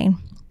can attain.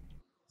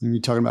 When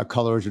you're talking about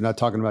colors, you're not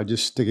talking about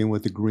just sticking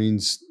with the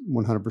greens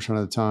 100%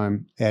 of the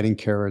time, adding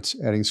carrots,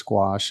 adding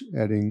squash,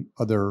 adding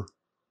other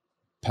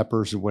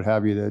peppers and what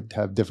have you that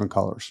have different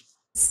colors.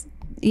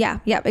 Yeah,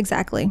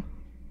 exactly.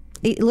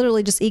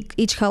 literally just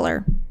each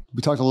color.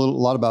 We talked a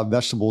lot about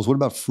vegetables. What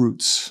about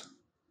fruits?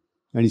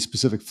 Any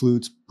specific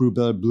fruits,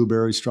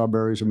 blueberries,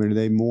 strawberries? I mean, are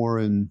they more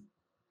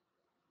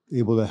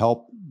able to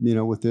help,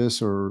 with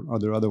this, or are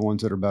there other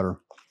ones that are better?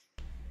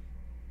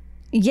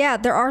 Yeah,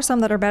 there are some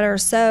that are better.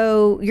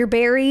 So your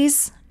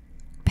berries,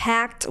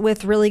 packed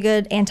with really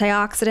good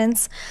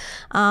antioxidants.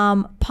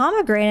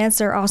 Pomegranates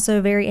are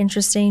also very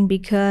interesting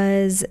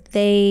because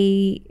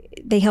they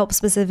help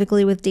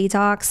specifically with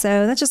detox.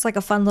 So that's just like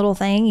a fun little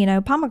thing,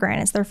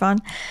 pomegranates, they're fun.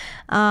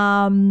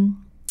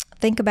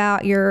 Think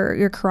about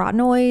your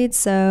carotenoids.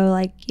 So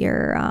like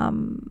your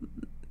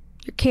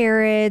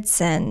carrots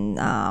and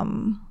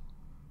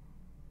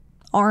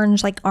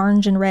orange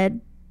and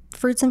red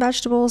fruits and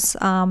vegetables.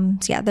 So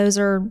yeah, those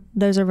are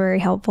very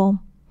helpful.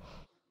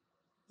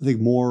 I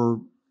think more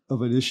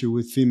of an issue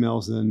with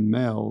females than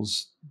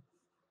males,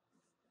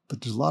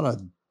 but there's a lot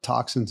of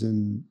toxins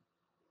in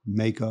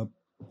makeup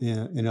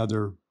and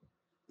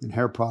in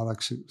hair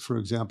products, for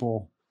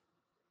example.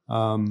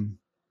 Can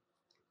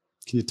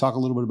you talk a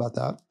little bit about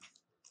that?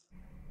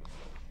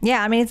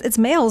 Yeah, I mean, it's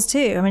males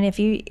too. I mean, if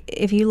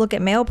you look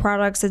at male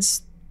products,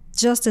 it's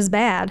just as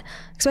bad,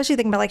 especially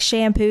thinking about like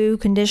shampoo,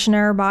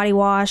 conditioner, body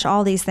wash,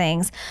 all these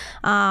things.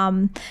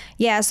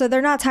 Yeah, so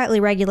they're not tightly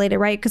regulated,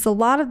 right? Because a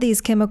lot of these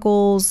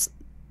chemicals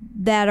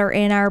that are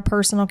in our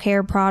personal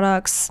care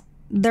products,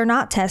 they're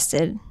not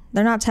tested.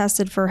 They're not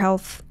tested for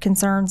health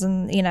concerns,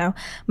 and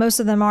most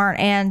of them aren't.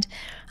 And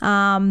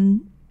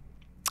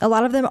a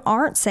lot of them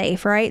aren't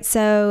safe, right?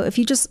 So if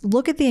you just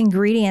look at the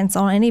ingredients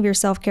on any of your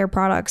self-care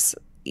products,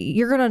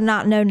 you're going to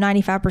not know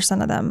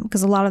 95% of them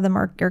because a lot of them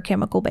are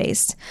chemical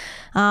based.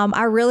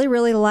 I really,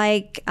 really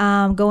like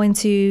going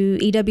to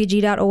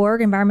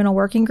EWG.org, Environmental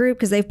Working Group,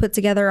 because they've put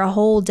together a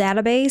whole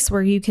database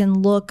where you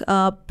can look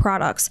up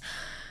products,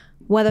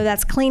 whether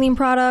that's cleaning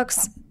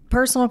products,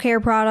 personal care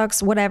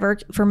products, whatever,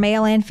 for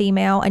male and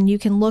female, and you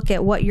can look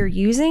at what you're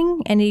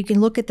using and you can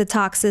look at the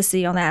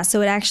toxicity on that.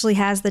 So it actually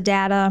has the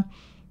data,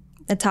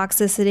 the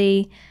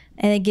toxicity,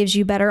 and it gives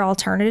you better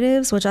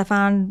alternatives, which I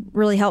find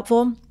really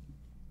helpful.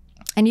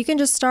 And you can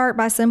just start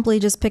by simply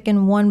just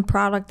picking one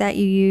product that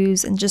you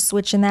use and just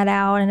switching that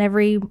out. And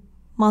every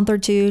month or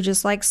two,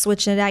 just like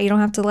switching it out. You don't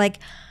have to like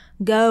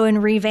go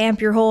and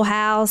revamp your whole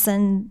house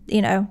and,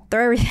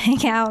 throw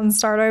everything out and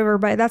start over.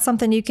 But that's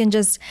something you can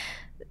just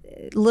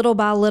little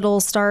by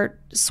little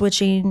start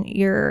switching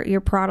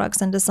your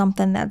products into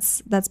something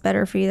that's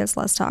better for you, that's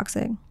less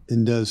toxic.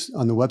 And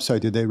on the website,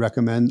 did they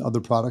recommend other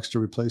products to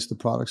replace the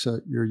products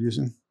that you're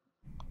using?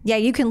 Yeah,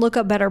 you can look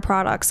up better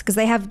products because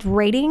they have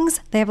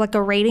ratings. They have like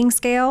a rating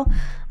scale.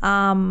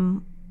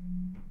 And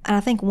I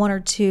think 1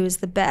 or 2 is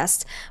the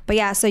best. But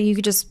yeah, so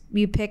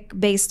you pick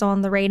based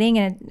on the rating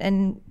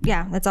and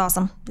yeah, that's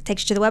awesome. It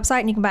takes you to the website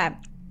and you can buy it.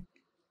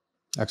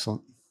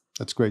 Excellent.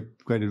 That's great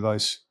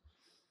advice.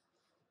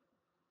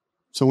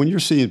 So when you're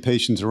seeing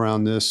patients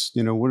around this,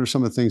 what are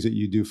some of the things that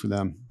you do for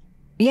them?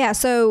 Yeah,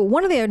 so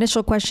one of the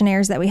initial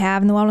questionnaires that we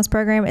have in the wellness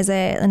program is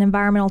an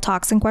environmental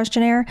toxin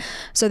questionnaire.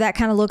 So that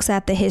kind of looks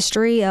at the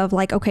history of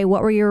like, okay,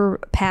 what were your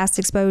past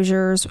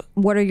exposures?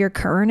 What are your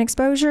current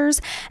exposures?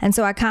 And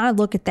so I kind of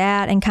look at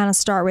that and kind of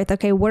start with,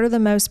 okay, what are the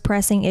most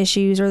pressing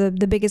issues or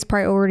the biggest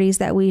priorities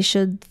that we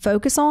should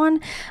focus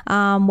on?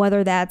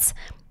 Whether that's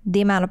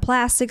the amount of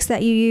plastics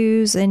that you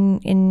use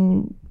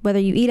in whether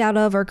you eat out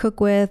of or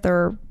cook with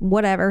or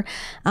whatever,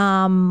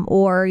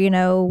 or,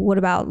 what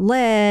about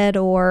lead,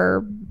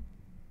 or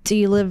do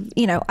you live,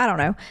 I don't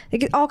know,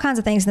 all kinds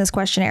of things in this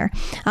questionnaire.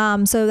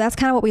 So that's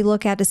kind of what we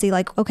look at to see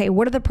like, okay,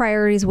 what are the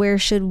priorities? Where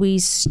should we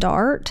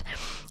start?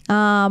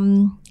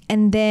 And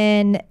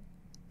then,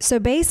 so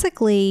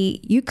basically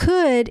you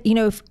could,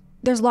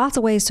 there's lots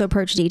of ways to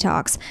approach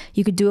detox.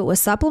 You could do it with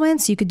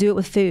supplements, you could do it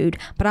with food,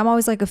 but I'm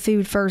always like a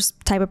food first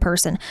type of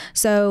person.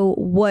 So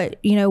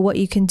what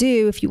you can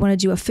do if you want to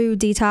do a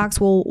food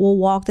detox, we'll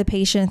walk the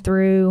patient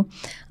through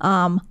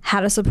how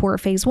to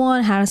support phase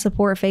 1, how to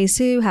support phase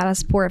 2, how to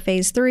support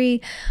phase 3.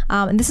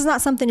 And this is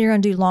not something you're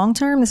going to do long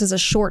term. This is a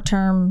short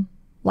term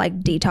like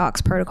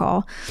detox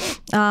protocol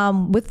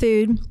with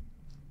food.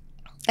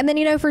 And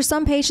then, for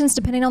some patients,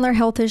 depending on their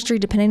health history,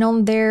 depending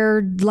on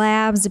their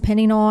labs,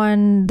 depending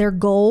on their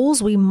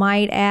goals, we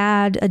might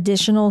add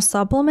additional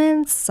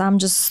supplements. I'm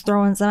just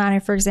throwing some out here,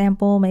 for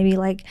example, maybe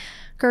like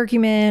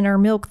curcumin or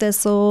milk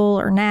thistle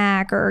or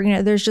NAC,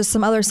 or, there's just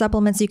some other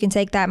supplements you can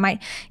take that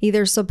might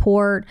either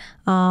support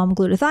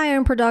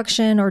glutathione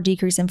production or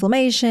decrease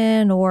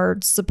inflammation or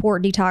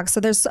support detox. So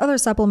there's other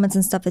supplements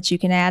and stuff that you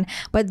can add,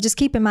 but just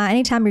keep in mind,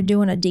 anytime you're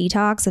doing a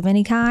detox of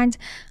any kind,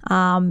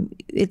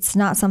 it's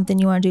not something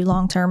you want to do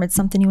long-term. It's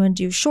something you want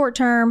to do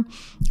short-term,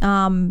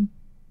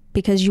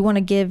 because you want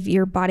to give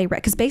your body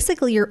rest, because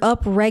basically you're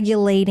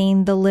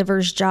up-regulating the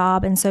liver's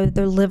job. And so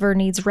the liver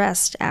needs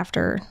rest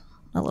after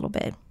a little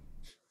bit.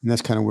 And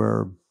that's kind of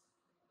where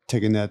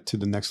taking that to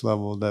the next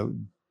level, that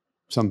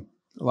a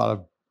lot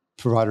of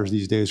providers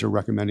these days are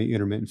recommending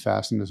intermittent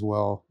fasting as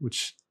well,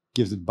 which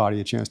gives the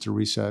body a chance to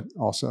reset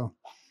also.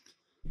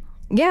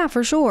 Yeah,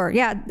 for sure.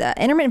 Yeah.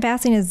 Intermittent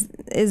fasting is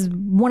is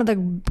one of the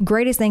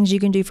greatest things you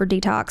can do for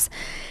detox.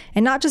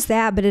 And not just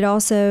that, but it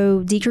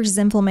also decreases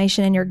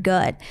inflammation in your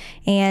gut.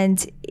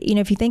 And,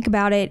 if you think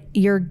about it,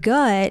 your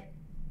gut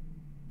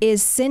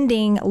is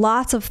sending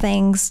lots of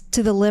things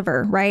to the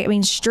liver, right? I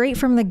mean, straight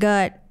from the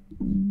gut,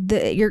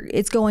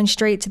 it's going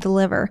straight to the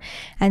liver.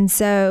 And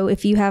so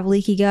if you have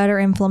leaky gut or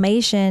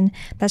inflammation,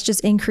 that's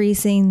just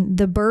increasing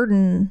the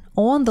burden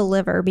on the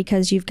liver,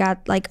 because you've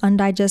got like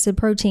undigested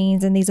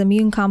proteins and these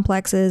immune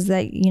complexes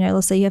that,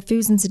 let's say you have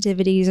food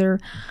sensitivities or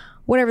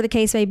whatever the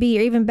case may be,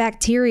 or even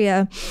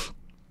bacteria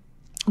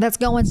that's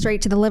going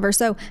straight to the liver.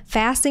 So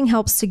fasting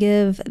helps to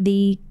give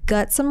the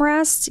gut some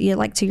rest,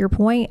 like to your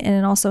point, and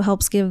it also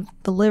helps give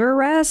the liver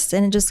rest,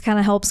 and it just kind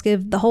of helps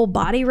give the whole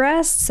body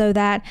rest so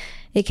that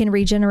it can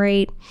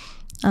regenerate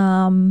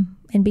and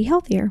be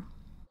healthier.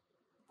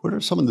 What are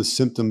some of the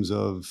symptoms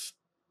of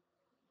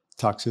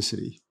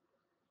toxicity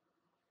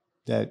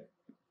that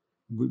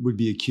would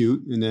be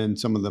acute, and then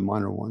some of the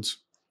minor ones?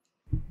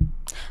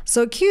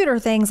 So acute are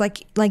things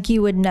like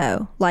you would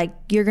know, like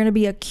you're going to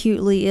be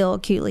acutely ill,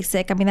 acutely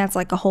sick. I mean, that's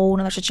like a whole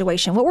nother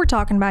situation. What we're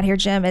talking about here,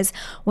 Jim, is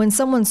when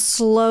someone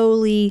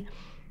slowly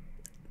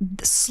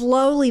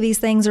these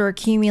things are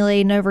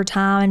accumulating over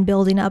time and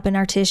building up in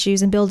our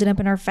tissues and building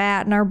up in our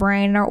fat and our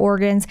brain and our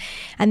organs.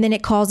 And then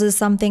it causes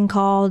something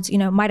called,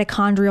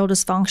 mitochondrial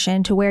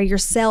dysfunction, to where your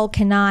cell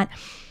cannot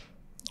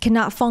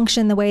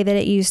function the way that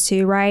it used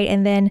to, right?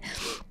 And then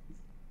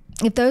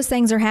if those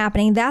things are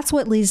happening, that's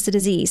what leads to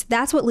disease.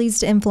 That's what leads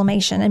to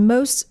inflammation. And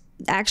most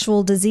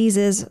actual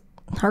diseases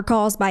are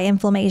caused by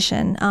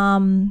inflammation.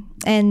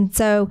 And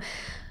so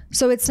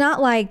it's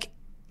not like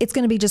it's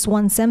going to be just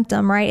one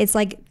symptom, right? It's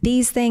like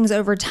these things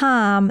over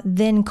time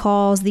then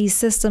cause these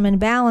system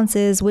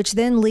imbalances, which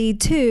then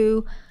lead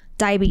to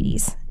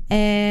diabetes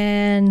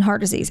and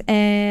heart disease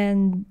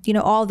and,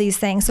 all these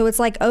things. So it's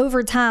like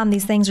over time,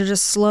 these things are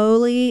just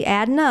slowly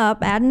adding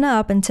up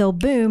until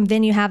boom,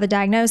 then you have the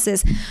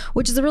diagnosis,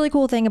 which is a really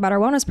cool thing about our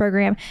wellness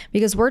program,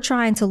 because we're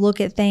trying to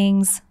look at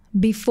things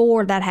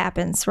before that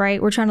happens,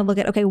 right? We're trying to look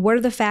at, okay, what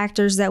are the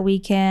factors that we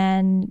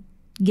can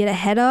get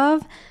ahead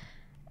of?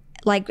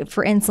 Like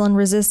for insulin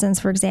resistance,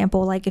 for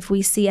example, like if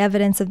we see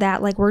evidence of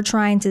that, like we're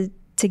trying to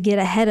get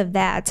ahead of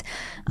that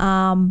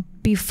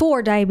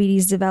before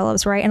diabetes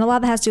develops, right? And a lot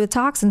of that has to do with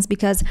toxins,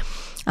 because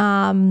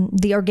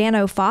the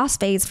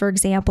organophosphates, for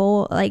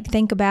example, like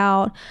think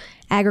about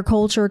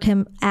agricultural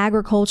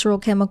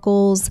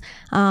chemicals,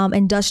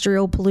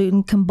 industrial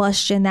pollutant,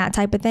 combustion, that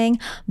type of thing.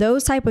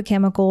 Those type of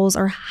chemicals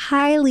are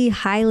highly,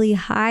 highly,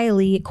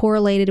 highly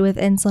correlated with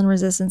insulin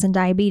resistance and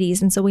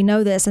diabetes. And so we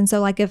know this. And so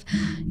like if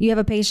you have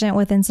a patient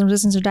with insulin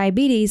resistance or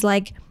diabetes,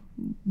 like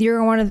you're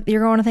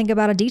going to think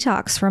about a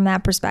detox from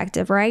that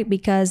perspective, right?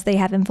 Because they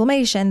have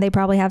inflammation, they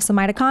probably have some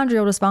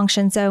mitochondrial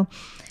dysfunction. So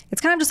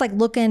it's kind of just like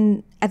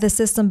looking at the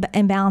system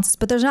imbalances,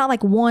 but there's not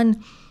like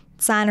one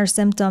sign or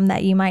symptom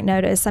that you might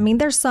notice. I mean,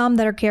 there's some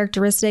that are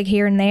characteristic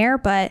here and there,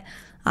 but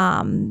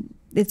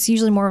it's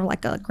usually more of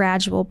like a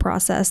gradual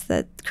process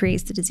that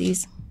creates the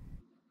disease.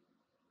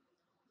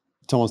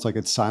 It's almost like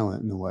it's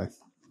silent in a way.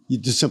 You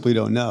just simply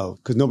don't know,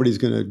 because nobody's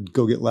going to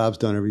go get labs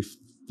done every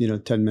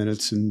 10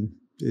 minutes, and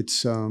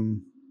it's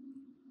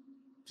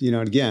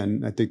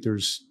again, I think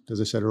there's, as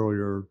I said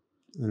earlier,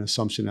 an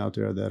assumption out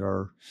there that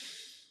our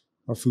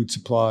food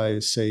supply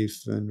is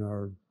safe and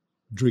our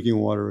drinking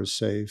water is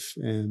safe,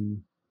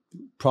 and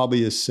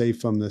probably is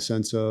safe from the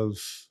sense of,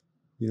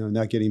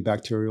 not getting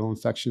bacterial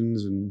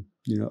infections and,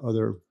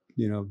 other,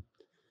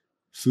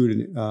 food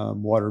and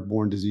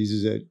waterborne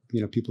diseases that,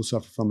 people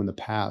suffer from in the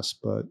past.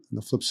 But on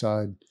the flip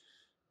side,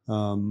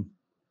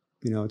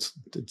 it's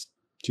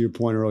to your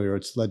point earlier,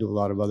 it's led to a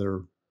lot of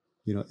other,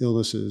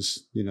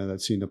 illnesses,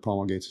 that seem to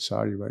promulgate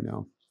society right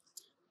now.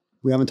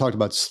 We haven't talked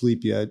about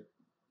sleep yet.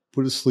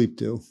 What does sleep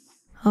do?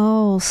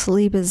 Oh,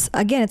 sleep is,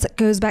 again, it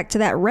goes back to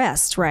that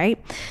rest, right?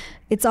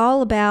 It's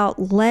all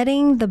about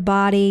letting the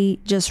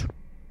body just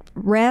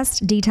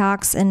rest,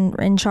 detox, and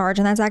recharge.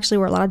 And that's actually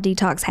where a lot of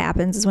detox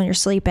happens, is when you're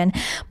sleeping.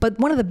 But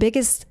one of the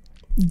biggest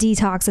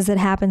detoxes that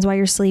happens while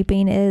you're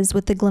sleeping is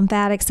with the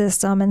lymphatic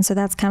system. And so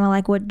that's kind of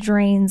like what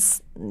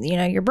drains,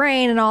 your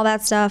brain and all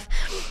that stuff.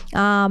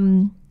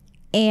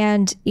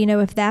 And,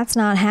 if that's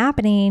not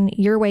happening,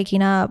 you're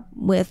waking up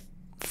with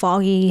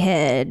foggy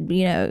head,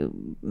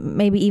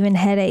 maybe even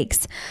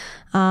headaches,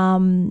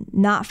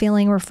 not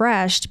feeling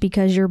refreshed,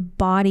 because your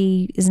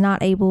body is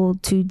not able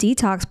to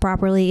detox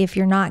properly if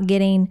you're not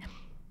getting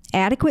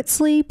adequate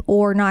sleep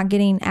or not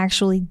getting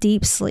actually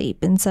deep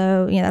sleep. And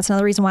so, that's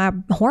another reason why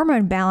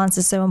hormone balance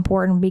is so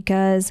important,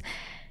 because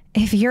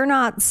if you're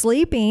not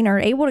sleeping or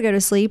able to go to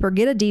sleep or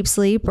get a deep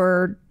sleep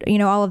or,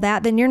 all of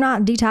that, then you're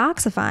not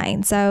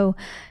detoxifying. So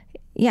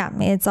yeah,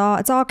 it's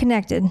all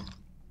connected.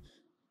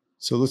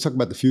 So let's talk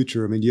about the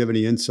future. I mean, do you have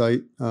any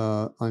insight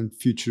on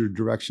future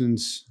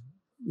directions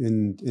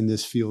in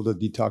this field of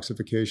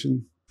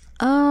detoxification?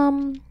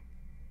 Kind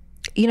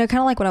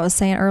of like what I was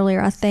saying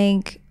earlier, I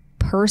think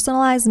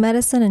personalized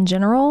medicine in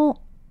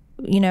general,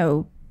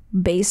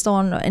 based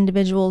on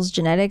individuals'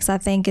 genetics, I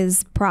think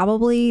is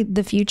probably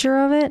the future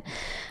of it.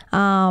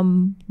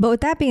 But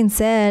with that being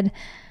said,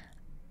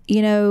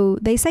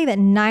 they say that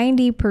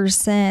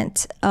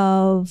 90%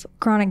 of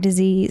chronic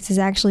disease is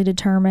actually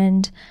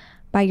determined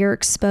by your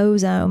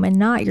exposome and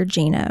not your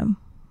genome.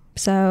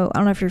 So I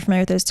don't know if you're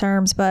familiar with those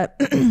terms, but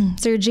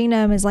so your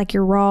genome is like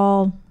your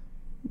raw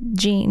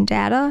gene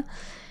data.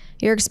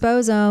 Your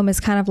exposome is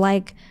kind of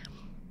like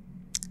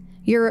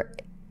your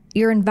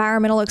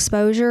environmental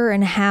exposure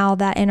and how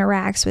that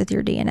interacts with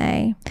your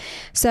DNA.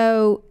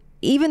 So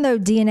even though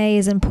DNA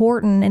is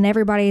important and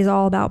everybody is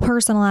all about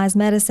personalized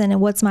medicine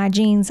and what's my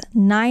genes,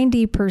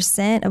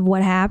 90% of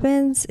what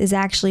happens is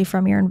actually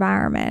from your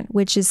environment,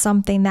 which is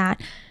something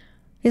that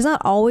is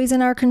not always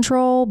in our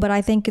control, but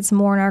I think it's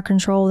more in our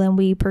control than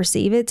we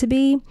perceive it to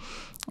be.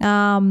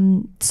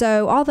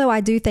 So although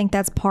I do think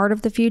that's part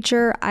of the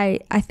future, I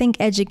think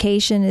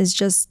education is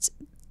just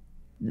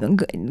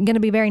going to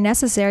be very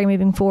necessary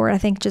moving forward. I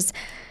think just,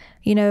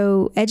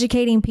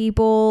 educating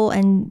people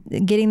and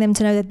getting them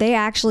to know that they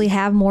actually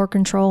have more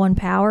control and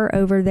power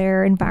over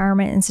their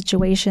environment and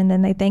situation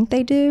than they think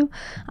they do.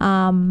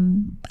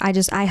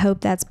 I hope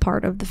that's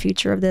part of the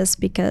future of this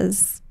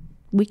because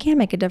we can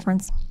make a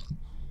difference.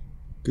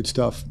 Good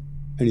stuff.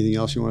 Anything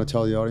else you want to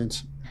tell the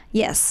audience?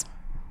 Yes.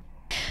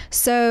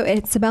 So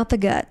it's about the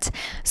gut.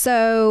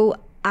 So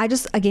I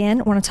just,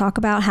 again, want to talk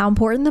about how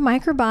important the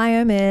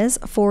microbiome is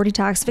for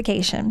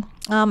detoxification.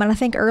 And I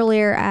think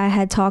earlier I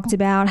had talked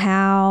about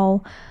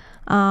how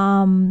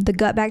the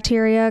gut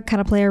bacteria kind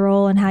of play a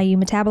role in how you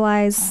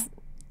metabolize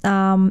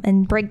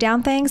and break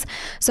down things.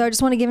 So I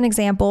just want to give an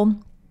example.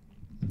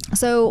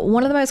 So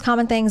one of the most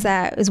common things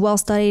that is well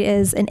studied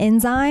is an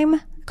enzyme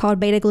called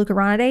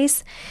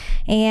beta-glucuronidase,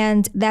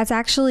 and that's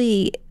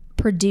actually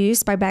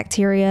produced by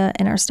bacteria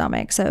in our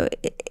stomach. So,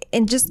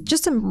 and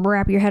just to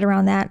wrap your head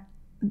around that,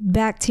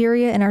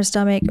 bacteria in our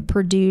stomach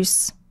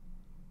produce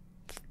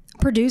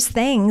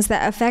things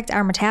that affect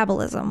our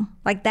metabolism.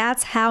 Like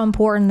that's how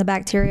important the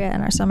bacteria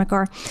in our stomach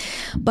are.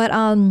 But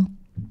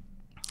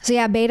so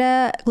yeah,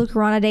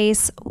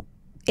 beta-glucuronidase,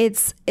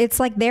 it's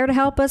like there to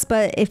help us,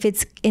 but if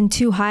it's in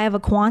too high of a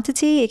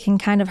quantity, it can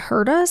kind of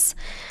hurt us.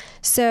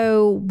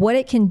 So what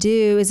it can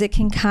do is it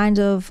can kind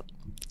of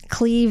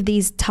cleave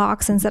these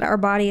toxins that our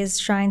body is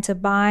trying to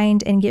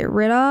bind and get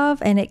rid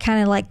of, and it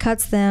kind of like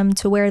cuts them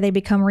to where they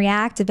become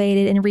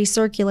reactivated and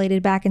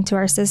recirculated back into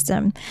our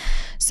system.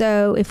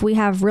 So if we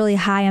have really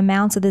high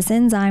amounts of this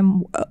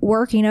enzyme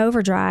working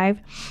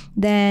overdrive,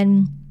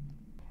 then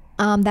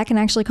that can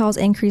actually cause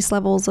increased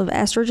levels of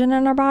estrogen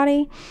in our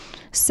body.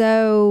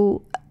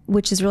 So,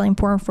 which is really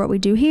important for what we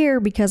do here,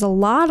 because a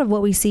lot of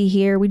what we see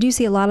here, we do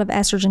see a lot of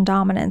estrogen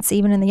dominance.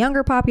 Even in the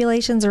younger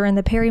populations or in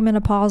the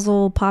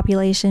perimenopausal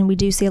population, we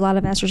do see a lot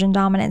of estrogen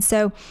dominance.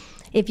 So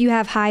if you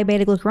have high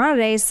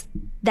beta-glucuronidase,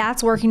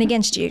 that's working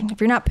against you. If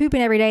you're not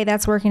pooping every day,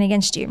 that's working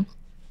against you.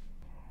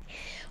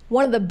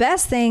 One of the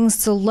best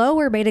things to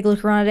lower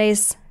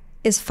beta-glucuronidase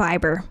is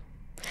fiber.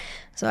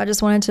 So I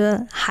just wanted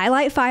to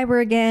highlight fiber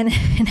again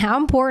and how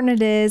important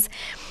it is.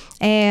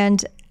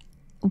 And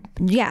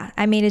yeah,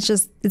 I mean,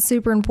 it's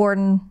super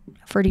important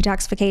for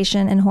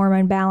detoxification and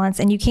hormone balance.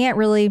 And you can't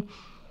really,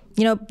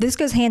 this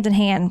goes hand in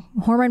hand.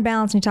 Hormone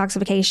balance and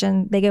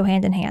detoxification, they go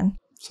hand in hand.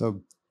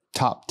 So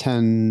top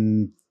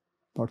 10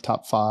 or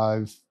top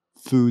 5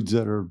 foods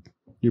that are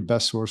your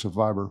best source of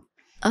fiber.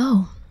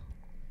 Oh,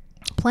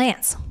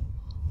 plants.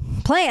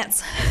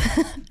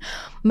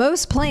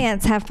 Most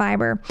plants have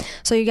fiber.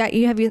 So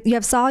you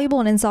have soluble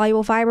and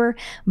insoluble fiber,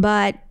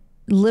 but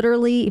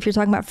literally if you're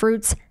talking about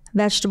fruits,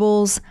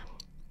 vegetables,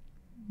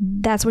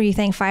 that's where you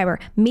think fiber.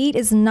 Meat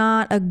is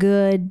not a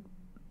good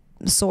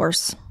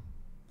source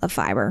of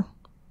fiber.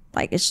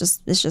 Like it's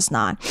just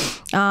not.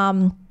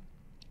 The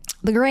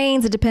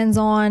grains, it depends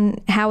on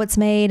how it's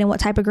made and what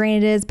type of grain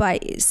it is,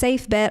 but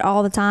safe bet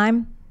all the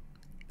time,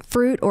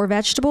 fruit or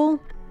vegetable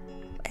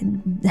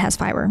has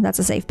fiber. That's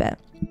a safe bet.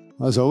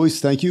 As always,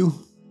 thank you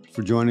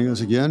for joining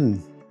us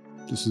again.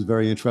 This is a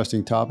very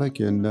interesting topic,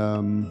 and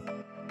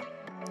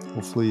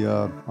hopefully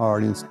our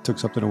audience took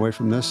something away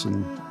from this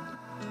and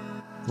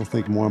will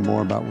think more and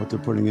more about what they're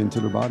putting into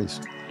their bodies.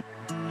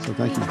 So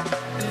thank you.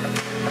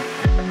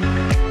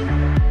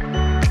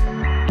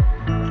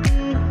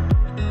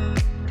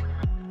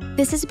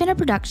 This has been a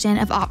production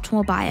of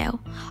Optimal Bio.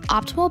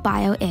 Optimal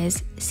Bio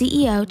is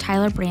CEO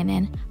Tyler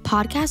Brannon,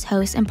 podcast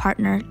host and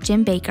partner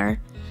Jim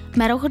Baker,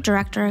 medical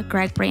director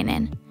Greg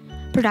Brannon,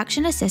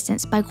 production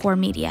assistance by Core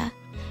Media,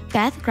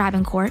 Beth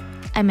Grabencourt,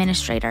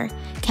 administrator,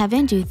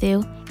 Kevin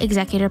Duthu,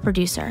 executive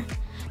producer.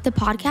 The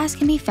podcast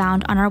can be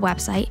found on our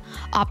website,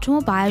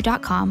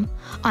 optimalbio.com,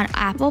 on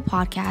Apple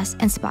Podcasts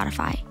and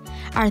Spotify.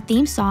 Our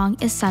theme song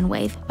is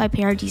Sunwave by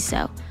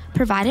Paradiso,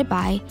 provided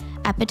by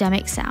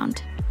Epidemic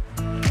Sound.